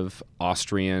a lot of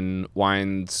Austrian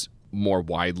wines more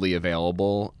widely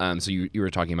available. So you were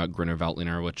talking about Gruner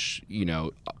Veltliner, which,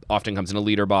 often comes in a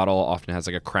liter bottle, often has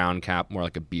like a crown cap, more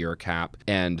like a beer cap.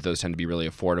 And those tend to be really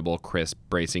affordable, crisp,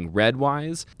 bracing.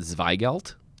 Red-wise,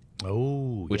 Zweigelt,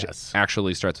 which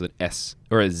actually starts with an S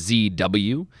or a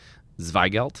ZW,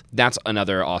 Zweigelt. That's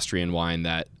another Austrian wine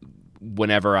that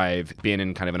whenever I've been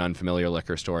in kind of an unfamiliar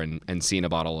liquor store and seen a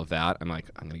bottle of that, I'm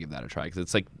like, I'm going to give that a try. Because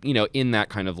it's like, in that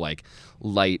kind of like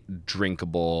light,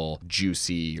 drinkable,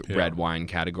 juicy red wine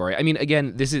category. I mean,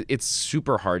 again, it's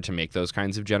super hard to make those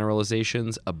kinds of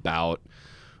generalizations about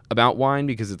wine,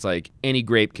 because it's like any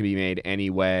grape can be made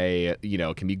any way,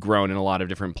 can be grown in a lot of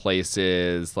different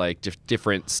places, like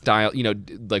different style,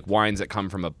 like wines that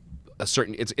come from a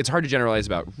certain, it's hard to generalize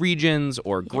about regions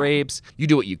or grapes. You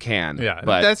do what you can. Yeah,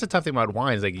 but that's the tough thing about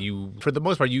wines. Like, for the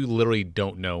most part, you literally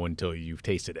don't know until you've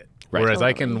tasted it. Right. Whereas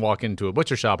I can walk into a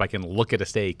butcher shop, I can look at a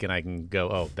steak and I can go,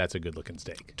 oh, that's a good looking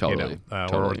steak. Totally.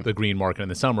 Or the green market in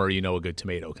the summer, a good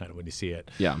tomato kind of when you see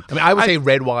it. Yeah. I mean, I would say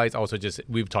red wise also just,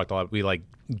 we've talked a lot, we like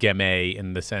Gamay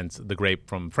in the sense, the grape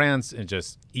from France, and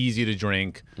just easy to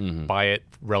drink, buy it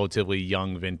relatively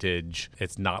young vintage.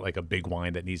 It's not like a big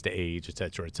wine that needs to age, et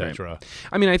cetera, et cetera. Right.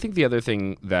 I mean, I think the other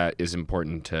thing that is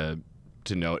important to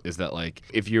note is that, like,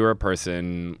 if you're a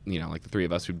person, like the three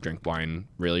of us who drink wine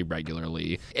really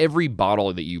regularly, every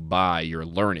bottle that you buy, you're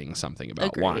learning something about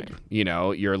Agreed. wine.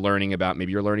 You're learning about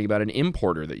an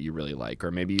importer that you really like,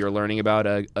 or maybe you're learning about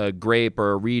a grape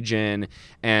or a region,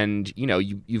 and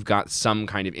you've got some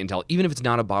kind of intel. Even if it's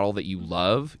not a bottle that you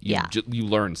love, you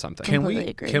learn something.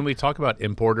 Can we talk about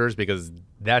importers, because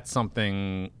that's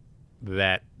something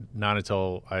that not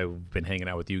until I've been hanging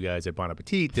out with you guys at Bon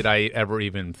Appetit did I ever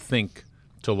even think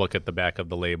to look at the back of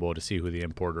the label to see who the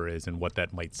importer is and what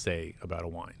that might say about a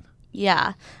wine.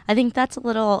 Yeah, I think that's a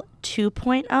little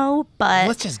 2.0, but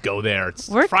Let's just go there. It's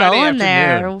we're Friday going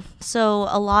afternoon. there. So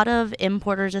a lot of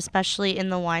importers, especially in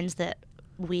the wines that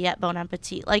we at Bon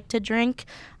Appetit like to drink,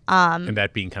 And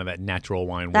that being kind of that natural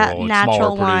wine that world, natural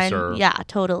smaller wine, producer. yeah,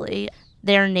 totally.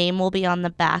 Their name will be on the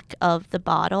back of the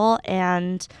bottle,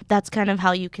 and that's kind of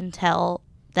how you can tell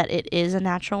that it is a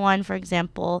natural wine. For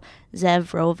example,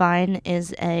 Zev Rovine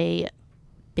is a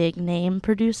big name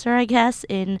producer, I guess,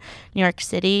 in New York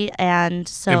City, and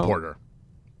so Importer.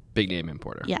 Big name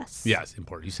importer. Yes. Yes,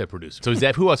 importer. You said producer. So is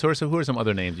that who else? Who are some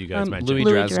other names you guys mentioned? Louis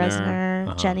Louis Dresner.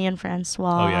 Dresner, Jenny and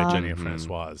Francois. Oh yeah, Jenny and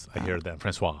Francois. I hear that.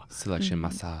 Francois. Selection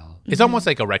Massal. It's almost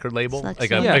like a record label, Selection.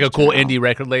 like a Yeah. like a cool General. indie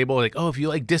record label. Like, oh, if you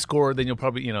like Discord, then you'll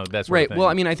probably that sort Right. of thing. Well,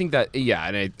 I mean, I think that, yeah,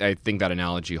 and I think that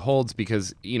analogy holds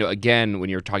because, again, when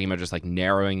you're talking about just like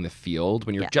narrowing the field,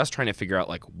 when you're Yeah. just trying to figure out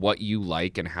like what you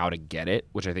like and how to get it,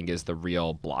 which I think is the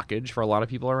real blockage for a lot of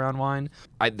people around wine.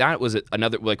 That was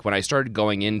another, like when I started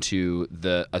going into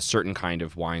a certain kind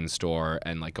of wine store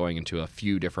and like going into a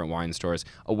few different wine stores,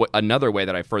 another way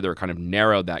that I further kind of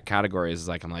narrowed that category is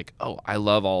like, I'm like, oh, I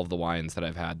love all of the wines that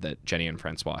I've had that Jenny and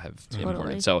Francois have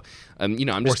imported. So, I'm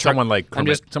or just someone like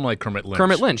Kermit Lynch.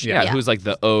 Kermit Lynch, yeah, Yeah. who's like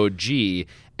the OG,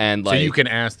 and So like you can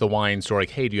ask the wine store,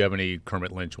 like, hey, do you have any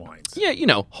Kermit Lynch wines?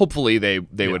 yeah, hopefully they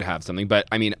would have something. But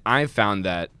I mean, I've found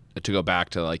that to go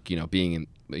back to like being in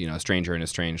a stranger in a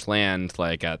strange land,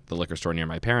 like at the liquor store near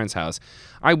my parents' house,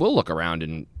 I will look around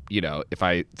and if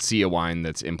I see a wine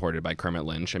that's imported by Kermit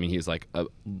Lynch, I mean, he's like a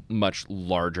much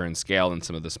larger in scale than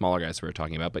some of the smaller guys we were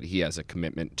talking about, but he has a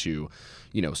commitment to,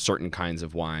 certain kinds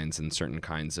of wines and certain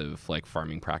kinds of like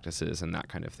farming practices and that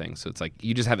kind of thing. So it's like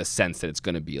you just have a sense that it's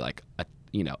going to be like a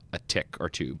tick or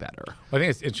two better. I think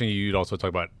it's interesting. You'd also talk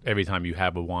about every time you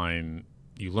have a wine,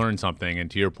 you learn something,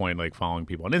 and to your point, like following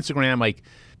people on Instagram, like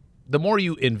the more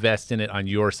you invest in it on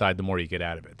your side, the more you get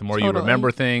out of it. The more you Totally. remember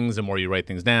things, the more you write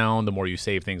things down, the more you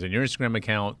save things on your Instagram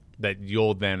account, that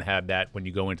you'll then have that when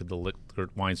you go into the liquor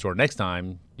wine store next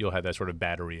time, you'll have that sort of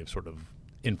battery of sort of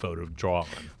info to draw on.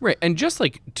 Right. And just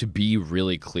like to be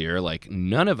really clear, like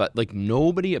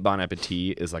nobody at Bon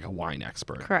Appetit is like a wine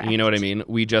expert. Correct. You know what I mean?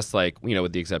 We just like,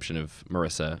 with the exception of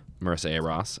Marissa A.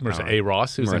 Ross. Marissa A.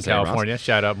 Ross, who's in Marissa A. Ross. California.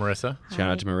 Shout out, Marissa.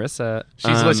 Shout out to Marissa.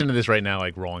 She's listening to this right now,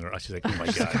 like rolling her eyes. She's like, oh my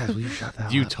God. Guys, will you shut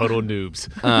that You up? total noobs.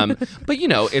 But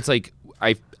it's like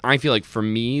I feel like for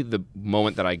me, the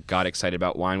moment that I got excited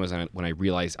about wine was when I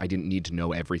realized I didn't need to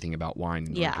know everything about wine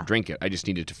in order to drink it. I just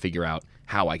needed to figure out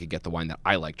how I could get the wine that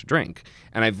I like to drink.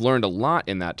 And I've learned a lot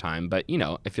in that time. But,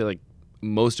 I feel like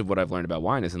most of what I've learned about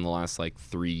wine is in the last like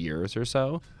 3 years or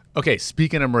so. Okay,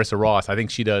 speaking of Marissa Ross, I think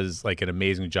she does like an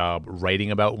amazing job writing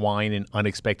about wine in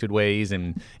unexpected ways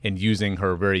and using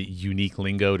her very unique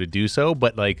lingo to do so.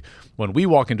 But like when we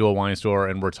walk into a wine store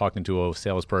and we're talking to a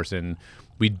salesperson,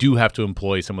 we do have to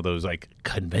employ some of those like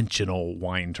conventional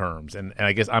wine terms. And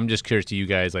I guess I'm just curious to you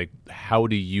guys, like how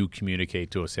do you communicate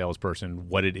to a salesperson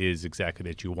what it is exactly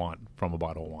that you want from a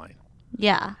bottle of wine?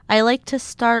 Yeah, I like to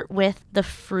start with the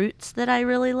fruits that I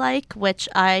really like, which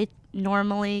I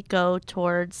normally go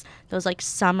towards those like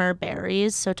summer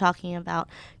berries. So talking about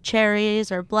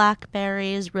cherries or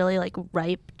blackberries, really like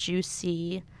ripe,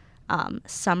 juicy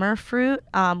summer fruit,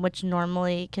 which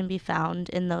normally can be found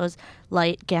in those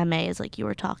light gamets like you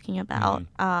were talking about.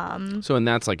 So, and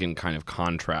that's like in kind of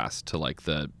contrast to like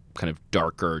the kind of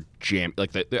darker jam,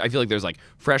 like I feel like there's like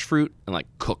fresh fruit and like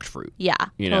cooked fruit. Yeah,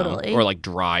 totally. Or like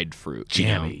dried fruit.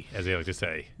 Jammy, as they like to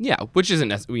say. Yeah, which isn't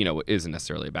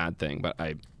necessarily a bad thing, but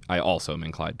I also am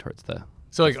inclined towards the.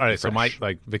 So like, all right, so fresh.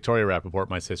 Victoria Rappaport,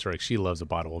 my sister, like she loves a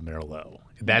bottle of Merlot.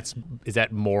 Is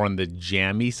that more on the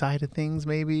jammy side of things,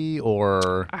 maybe,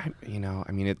 or I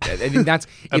think that's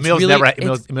it's Emil's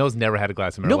really, Emil's never had a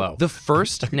glass of Merlot. No, the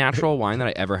first natural wine that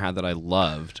I ever had that I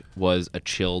loved was a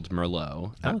chilled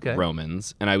Merlot at Okay.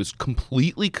 Romans, and I was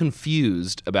completely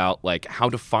confused about like how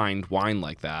to find wine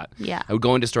like that. Yeah. I would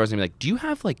go into stores and be like, "Do you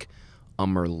have like a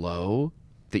Merlot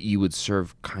that you would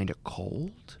serve kind of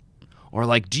cold?" Or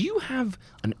like, do you have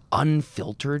an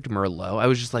unfiltered Merlot? I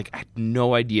was just like, I had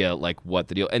no idea like what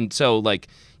the deal. And so like,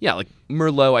 yeah, like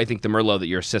Merlot, I think the Merlot that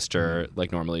your sister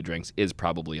like normally drinks is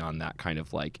probably on that kind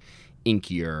of like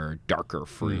inkier, darker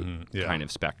fruit yeah. kind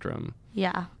of spectrum.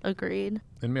 Yeah, agreed.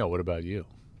 And Emil, what about you?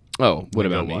 Oh, what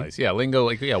about me? Lingo-wise? Yeah, lingo.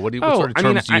 Like, yeah, what sort of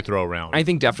terms do you throw around? I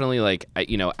think definitely like,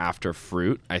 after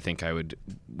fruit, I think I would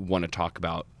want to talk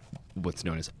about what's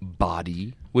known as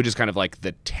body, which is kind of like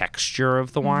the texture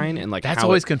of the wine and like That's how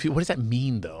always confusing. What does that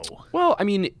mean, though? Well, I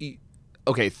mean,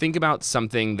 okay, think about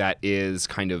something that is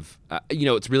kind of,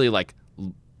 it's really like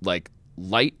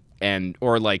light and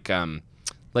or like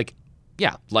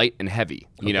light and heavy.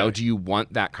 You know, Okay. do you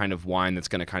want that kind of wine that's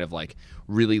going to kind of like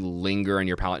really linger in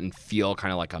your palate and feel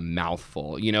kind of like a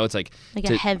mouthful? You know, it's like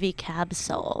a heavy cab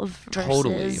sauv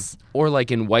totally. versus Or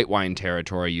like in white wine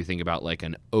territory, you think about like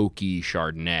an oaky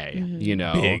Chardonnay, you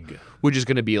know, Big. which is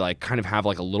going to be like kind of have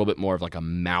like a little bit more of like a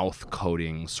mouth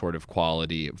coating sort of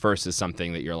quality versus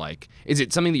something that you're like, is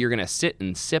it something that you're going to sit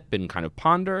and sip and kind of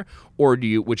ponder, or do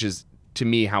you, which is to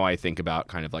me how I think about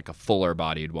kind of like a fuller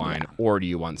bodied wine, or do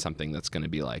you want something that's going to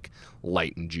be like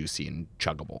light and juicy and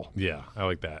chuggable? Yeah, I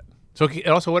like that. So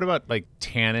also, what about like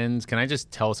tannins? Can I just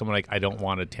tell someone like I don't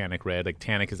want a tannic red? Like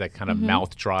tannic is that kind of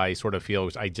mouth dry sort of feel,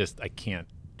 which I can't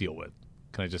deal with.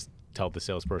 Can I just tell the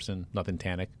salesperson nothing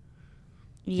tannic?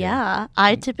 Yeah,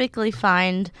 I typically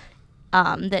find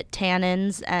that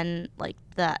tannins and like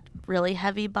that really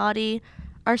heavy body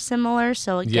are similar.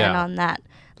 So again, Yeah. on that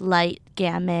light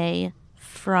gamay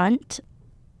front,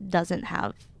 doesn't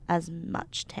have as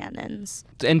much tannins.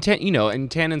 And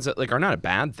tannins like are not a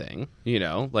bad thing, you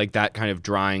know, like that kind of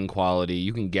drying quality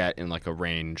you can get in like a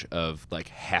range of like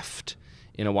heft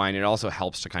in a wine. It also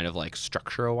helps to kind of like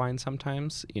structure a wine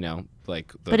sometimes, you know,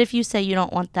 like But if you say you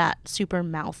don't want that super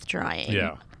mouth drying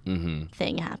Yeah.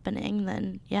 thing happening,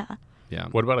 then yeah.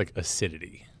 What about like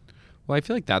acidity? Well, I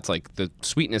feel like that's like the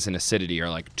sweetness and acidity are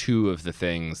like two of the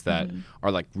things that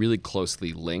are like really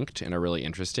closely linked and are really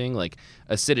interesting. Like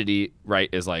acidity, right,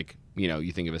 is like, you know,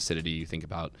 you think of acidity, you think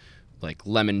about like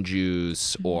lemon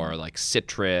juice or like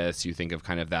citrus. You think of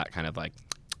kind of that kind of like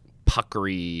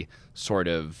puckery sort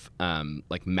of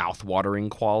like mouth-watering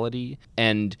quality.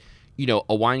 And, you know,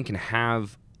 a wine can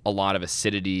have a lot of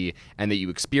acidity and that you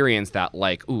experience that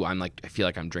like, ooh, I feel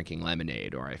like I'm drinking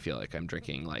lemonade, or I feel like I'm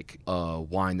drinking like a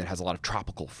wine that has a lot of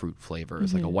tropical fruit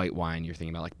flavors, like a white wine. You're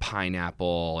thinking about like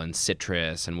pineapple and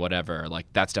citrus and whatever. Like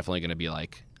that's definitely going to be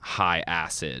like high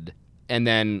acid. And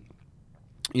then,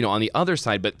 you know, on the other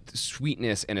side, but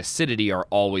sweetness and acidity are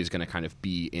always going to kind of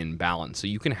be in balance. So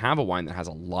you can have a wine that has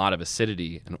a lot of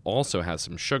acidity and also has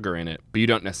some sugar in it, but you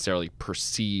don't necessarily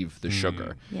perceive the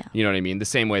sugar. Yeah. You know what I mean? The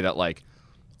same way that like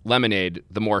lemonade,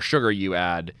 the more sugar you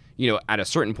add, you know, at a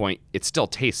certain point, it still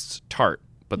tastes tart,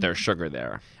 but there's sugar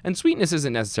there. And sweetness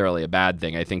isn't necessarily a bad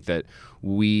thing. I think that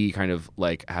we kind of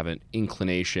like have an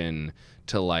inclination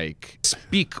to like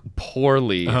speak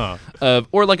poorly of,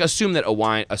 or like assume that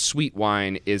a sweet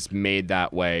wine is made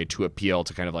that way to appeal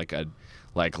to kind of like a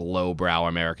like lowbrow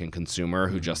American consumer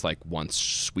who just like wants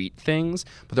sweet things.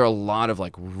 But there are a lot of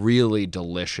like really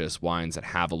delicious wines that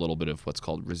have a little bit of what's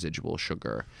called residual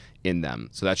sugar in them.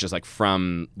 So that's just like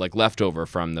from like leftover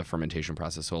from the fermentation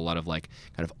process. So a lot of like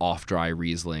kind of off dry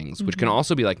Rieslings, which can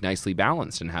also be like nicely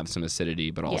balanced and have some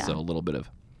acidity, but also a little bit of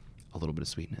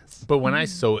sweetness. But when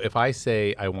if I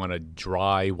say I want a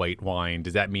dry white wine,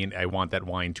 does that mean I want that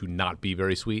wine to not be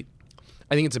very sweet?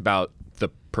 I think it's about the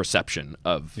perception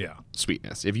of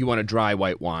sweetness. If you want a dry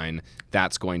white wine,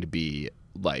 that's going to be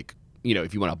like, you know,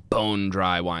 if you want a bone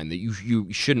dry wine, that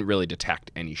you shouldn't really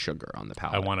detect any sugar on the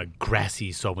palate. I want a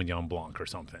grassy Sauvignon Blanc or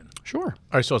something. Sure.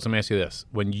 All right, so let me ask you this.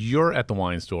 When you're at the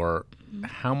wine store,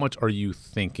 how much are you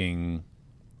thinking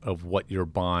of what you're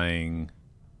buying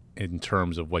in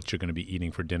terms of what you're going to be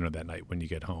eating for dinner that night when you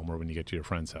get home or when you get to your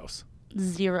friend's house?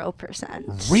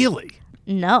 0%. Really?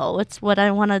 No, it's what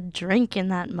I want to drink in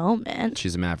that moment.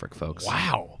 She's a maverick, folks.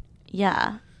 Wow.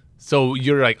 Yeah. So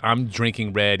you're like, I'm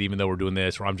drinking red even though we're doing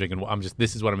this, or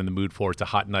this is what I'm in the mood for. It's a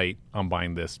hot night. I'm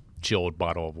buying this chilled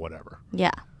bottle of whatever.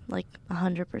 Yeah, like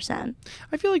 100%.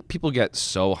 I feel like people get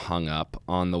so hung up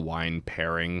on the wine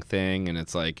pairing thing, and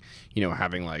it's like, you know,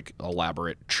 having like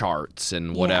elaborate charts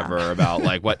and whatever about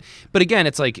like what. But again,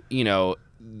 it's like, you know,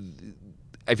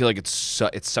 I feel like it's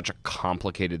such a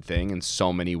complicated thing, and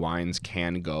so many wines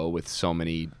can go with so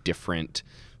many different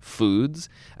foods,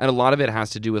 and a lot of it has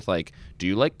to do with like, do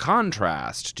you like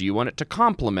contrast? Do you want it to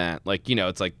complement? Like, you know,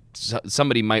 it's like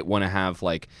somebody might want to have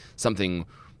like something,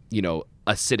 you know,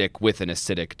 acidic with an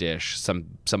acidic dish.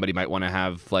 Somebody might want to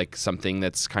have like something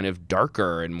that's kind of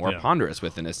darker and more ponderous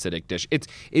with an acidic dish. It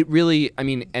really, I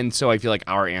mean, and so I feel like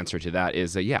our answer to that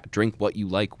is drink what you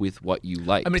like with what you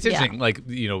like. I mean, it's interesting, like,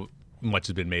 you know, much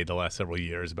has been made the last several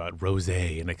years about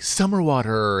rosé and like summer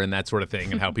water and that sort of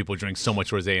thing, and how people drink so much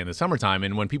rosé in the summertime.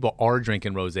 And when people are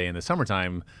drinking rosé in the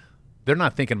summertime, they're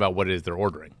not thinking about what it is they're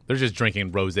ordering. They're just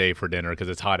drinking rosé for dinner because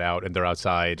it's hot out and they're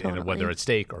outside, and whether it's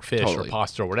steak or fish or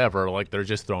pasta or whatever, like they're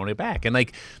just throwing it back. And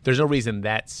like, there's no reason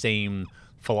that same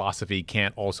philosophy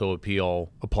can't also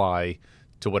apply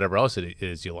to whatever else it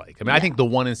is you like. I mean, I think the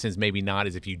one instance maybe not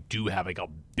is if you do have like a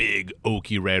big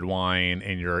oaky red wine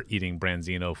and you're eating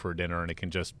Branzino for dinner and it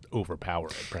can just overpower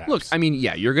it, perhaps. Look, I mean,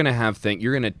 you're going to have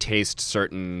you're going to taste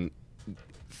certain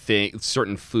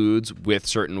certain foods with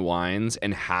certain wines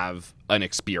and have an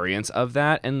experience of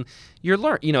that, and you're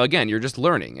again, you're just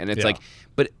learning, and it's like,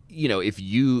 but if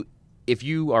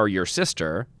you are your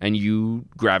sister and you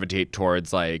gravitate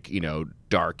towards like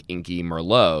dark inky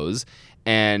Merlots,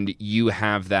 and you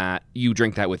have that, you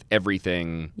drink that with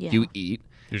everything you eat.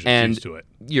 You're just used to it.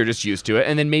 You're just used to it,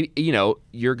 and then maybe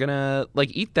you're gonna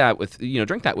like eat that with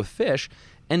drink that with fish,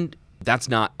 and that's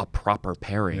not a proper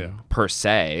pairing per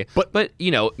se. But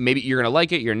maybe you're gonna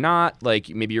like it. You're not like,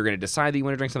 maybe you're gonna decide that you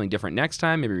want to drink something different next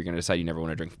time. Maybe you're gonna decide you never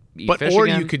want to eat fish or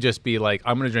again. you could just be like,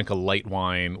 I'm gonna drink a light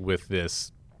wine with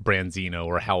this branzino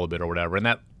or halibut or whatever, and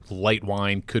that light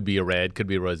wine could be a red, could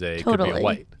be a rosé, could be a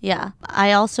white. Yeah.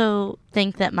 I also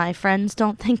think that my friends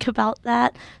don't think about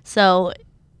that. So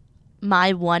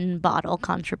my one bottle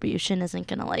contribution isn't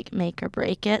going to like make or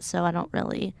break it. So I don't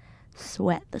really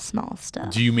sweat the small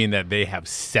stuff. Do you mean that they have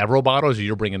several bottles, or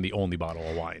you're bringing the only bottle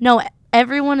of wine? No,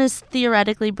 everyone is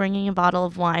theoretically bringing a bottle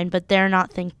of wine, but they're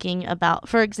not thinking about,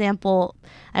 for example,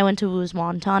 I went to Wu's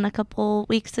Wonton a couple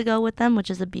weeks ago with them, which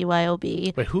is a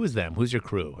BYOB. Wait, who is them? Who's your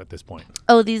crew at this point?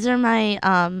 Oh, these are my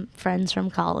friends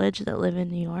from college that live in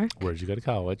New York. Where'd you go to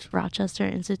college? Rochester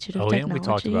Institute of Oh, Technology. yeah, we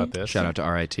talked about this. Shout out to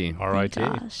RIT. RIT. Oh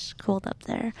my gosh, cold up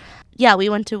there. Yeah, we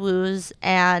went to Wu's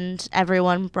and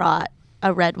everyone brought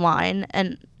a red wine,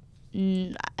 and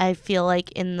I feel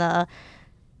like in the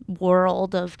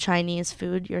world of Chinese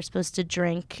food, you're supposed to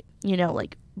drink,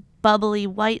 like bubbly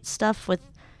white stuff with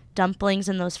dumplings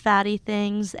and those fatty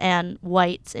things and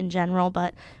whites in general,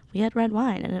 but we had red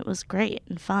wine and it was great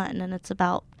and fun, and it's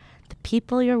about the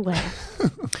people you're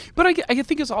with. But I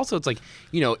think it's like,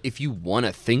 if you want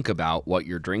to think about what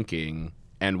you're drinking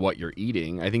and what you're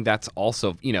eating, I think that's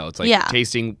also, it's like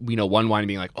tasting, one wine and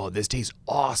being like, oh, this tastes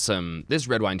awesome. This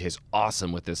red wine tastes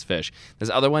awesome with this fish.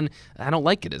 This other one, I don't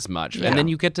like it as much. Yeah. And then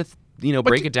you get to,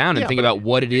 break it down and think about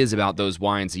what it is about those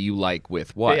wines that you like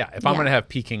with what. Yeah, if I'm going to have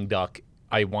Peking duck,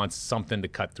 I want something to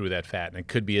cut through that fat. And it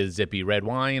could be a zippy red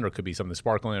wine, or it could be something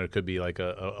sparkling, or it could be like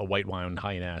a white wine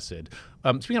high in acid.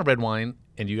 Speaking of red wine,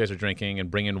 and you guys are drinking and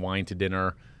bringing wine to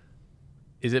dinner,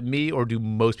 is it me, or do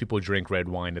most people drink red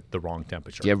wine at the wrong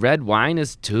temperature? Yeah, red wine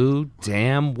is too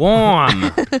damn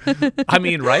warm. I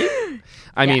mean, right?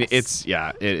 I mean, it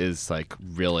is like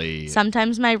really.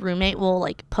 Sometimes my roommate will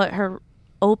like put her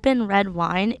open red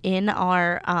wine in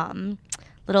our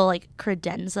little like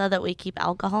credenza that we keep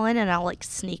alcohol in, and I'll like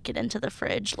sneak it into the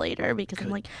fridge later because I'm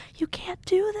like, you can't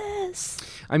do this.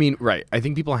 I mean, right. I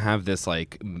think people have this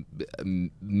like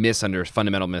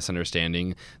fundamental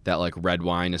misunderstanding that like red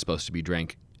wine is supposed to be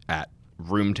drank at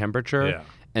room temperature. Yeah.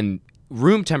 And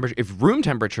room temperature, if room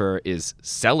temperature is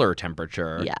cellar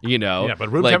temperature, Yeah,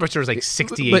 but room temperature is like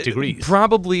 68 degrees.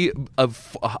 Probably,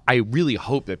 I really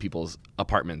hope that people's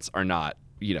apartments are not,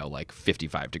 like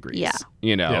 55 degrees.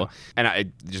 Yeah. And I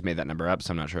just made that number up,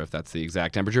 so I'm not sure if that's the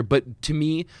exact temperature. But to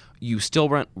me, you still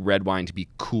want red wine to be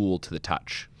cool to the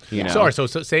touch. You know? Sorry, so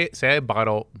say I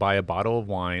buy a bottle of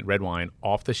wine, red wine,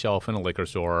 off the shelf in a liquor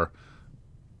store,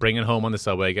 bring it home on the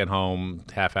subway, get home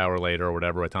half hour later or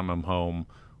whatever, by the time I'm home.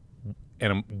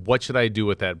 And what should I do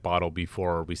with that bottle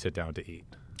before we sit down to eat?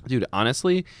 Dude,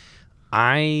 honestly,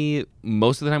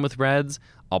 most of the time with reds,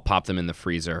 I'll pop them in the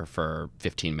freezer for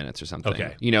 15 minutes or something.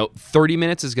 Okay. 30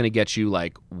 minutes is going to get you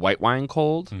like white wine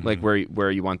cold, like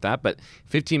where you want that. But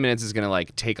 15 minutes is going to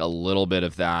like take a little bit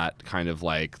of that kind of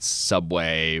like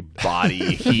subway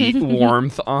body heat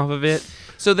warmth off of it,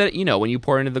 so that when you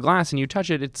pour it into the glass and you touch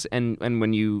it, and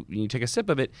when you take a sip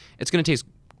of it, it's going to taste.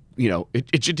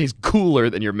 It should taste cooler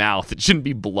than your mouth. It shouldn't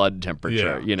be blood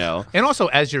temperature, And also,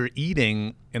 as you're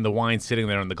eating and the wine's sitting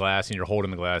there in the glass and you're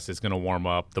holding the glass, it's going to warm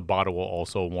up. The bottle will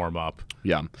also warm up.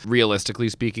 Yeah. Realistically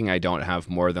speaking, I don't have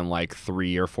more than like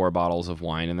 3 or 4 bottles of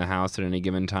wine in the house at any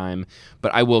given time,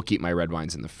 but I will keep my red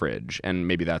wines in the fridge. And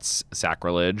maybe that's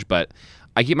sacrilege, but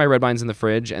I keep my red wines in the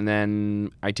fridge, and then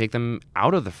I take them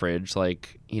out of the fridge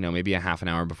like, maybe a half an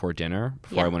hour before dinner,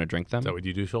 before I want to drink them. Is that what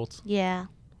you do, Schultz? Yeah.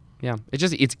 Yeah,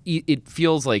 it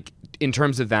feels like, in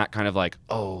terms of that kind of like,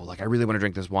 oh, like I really want to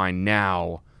drink this wine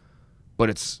now, but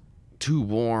it's too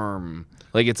warm.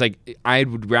 Like it's like I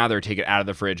would rather take it out of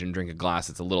the fridge and drink a glass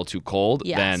that's a little too cold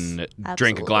than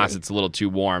drink a glass that's a little too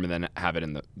warm and then have it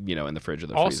in the in the fridge or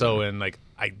the freezer. Also, and like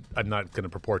I'm not going to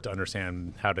purport to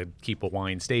understand how to keep a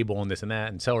wine stable and this and that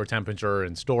and cellar temperature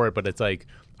and store it, but it's like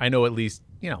I know at least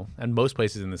in most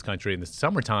places in this country in the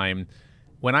summertime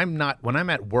when I'm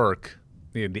at work.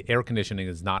 The air conditioning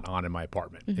is not on in my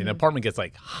apartment. And the apartment gets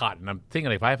like hot. And I'm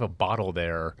thinking if I have a bottle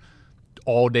there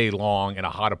all day long in a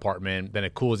hot apartment, then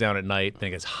it cools down at night, then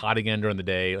it gets hot again during the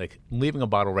day. Like leaving a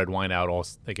bottle of red wine out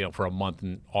for a month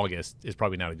in August is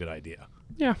probably not a good idea.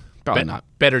 Yeah, probably not.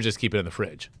 Better just keep it in the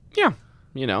fridge. Yeah.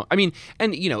 I mean,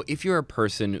 and if you're a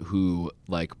person who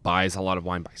like buys a lot of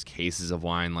wine, buys cases of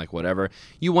wine, like whatever,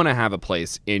 you want to have a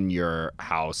place in your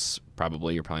house,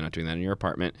 you're probably not doing that in your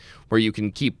apartment, where you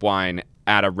can keep wine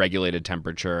at a regulated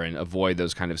temperature and avoid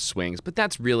those kind of swings. But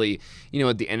that's really,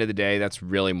 at the end of the day, that's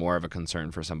really more of a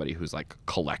concern for somebody who's like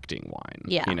collecting wine.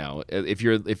 Yeah. If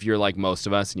you're like most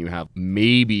of us and you have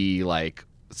maybe like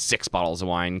 6 bottles of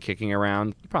wine kicking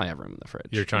around, you probably have room in the fridge.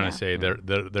 You're trying to say they're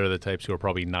the types who are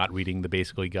probably not reading the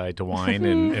Basically Guide to Wine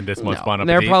and this month's Bon Appetit.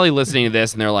 They're probably listening to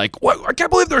this and they're like, "What? I can't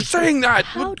believe they're saying that."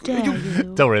 How dare you?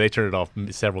 Don't worry, they turned it off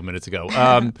several minutes ago.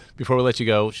 Before we let you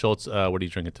go, Schultz, what are you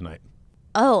drinking tonight?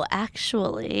 Oh,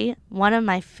 actually, one of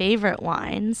my favorite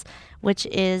wines, which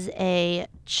is a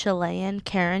Chilean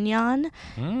Carignan,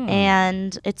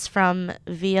 and it's from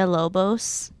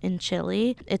Villalobos in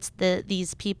Chile. It's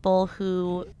these people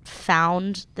who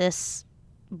found this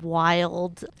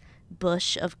wild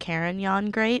bush of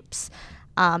Carignan grapes,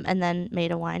 and then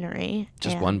made a winery.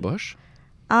 Just one bush?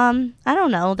 I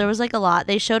don't know. There was like a lot.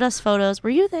 They showed us photos. Were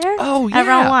you there? Oh, At yeah.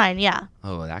 Round Wine, yeah.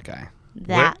 Oh, that guy.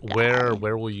 That guy.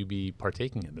 Where will you be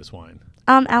partaking in this wine?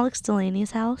 Alex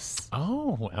Delaney's house.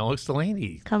 Oh, Alex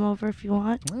Delaney. Come over if you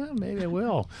want. Well, maybe I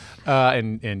will.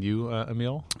 And you,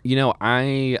 Emil?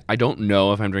 I don't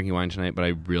know if I'm drinking wine tonight, but I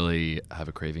really have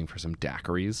a craving for some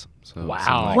daiquiris. So Wow.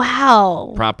 some, like,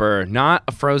 Wow. proper, not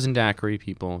a frozen daiquiri,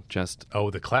 people. Just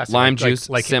the classic lime juice,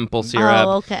 like simple syrup,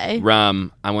 Oh, okay.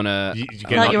 rum. I want to. I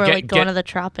thought you were like going to the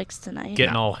tropics tonight.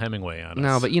 Getting all Hemingway on us.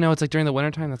 No, but it's like during the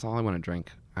wintertime, that's all I want to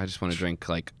drink. I just want to drink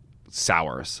like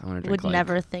sours. I want to drink Would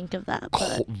never think of that.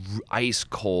 But ice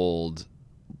cold,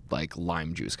 like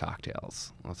lime juice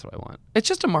cocktails. That's what I want. It's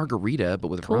just a margarita, but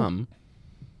with rum.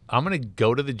 I'm going to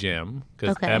go to the gym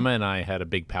because Okay. Emma and I had a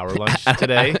big power lunch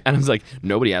today. And I was like,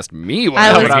 nobody asked me what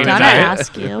I was I gonna was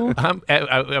ask you. I'm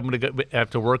going to go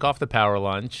have to work off the power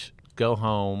lunch, go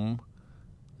home,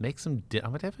 make some.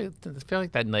 I feel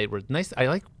like that night was nice. I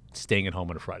like staying at home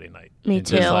on a Friday night. Me And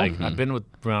just too. like I've been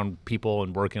around people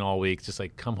and working all week. Just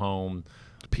like come home,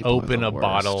 People are open the a worst.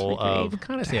 bottle of Agreed.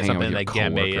 kind of Hang out with something your like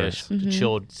gamay-ish, coworkers.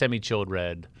 chilled, semi-chilled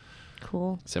red.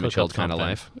 Cool. Semi-chilled Cook up kind of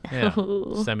something. life. Yeah,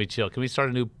 Ooh. semi-chill. Can we start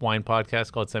a new wine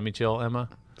podcast called Semi-Chill, Emma?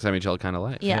 Semi-chilled kind of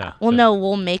life. Yeah. Yeah, Well, so- no,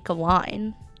 we'll make a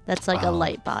wine that's like a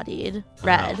light-bodied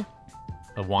red.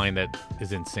 A wine that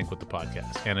is in sync with the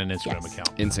podcast and an Instagram Yes.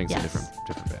 account. Instinct's Yes. a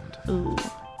different band. Ooh.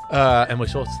 Emma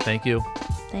Schultz, thank you.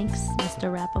 Thanks, Mr.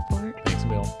 Rappaport. Thanks,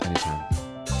 Emil. Anytime.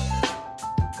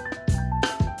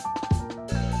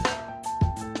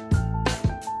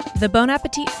 The Bon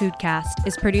Appetit Foodcast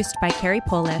is produced by Carrie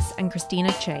Polis and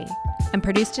Christina Che, and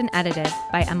produced and edited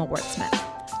by Emma Wartzman.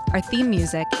 Our theme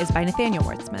music is by Nathaniel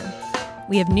Wartzman.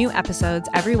 We have new episodes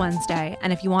every Wednesday,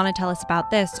 and if you want to tell us about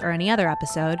this or any other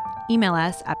episode, email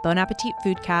us at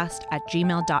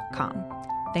bonappetitfoodcast@gmail.com.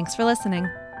 Thanks for listening.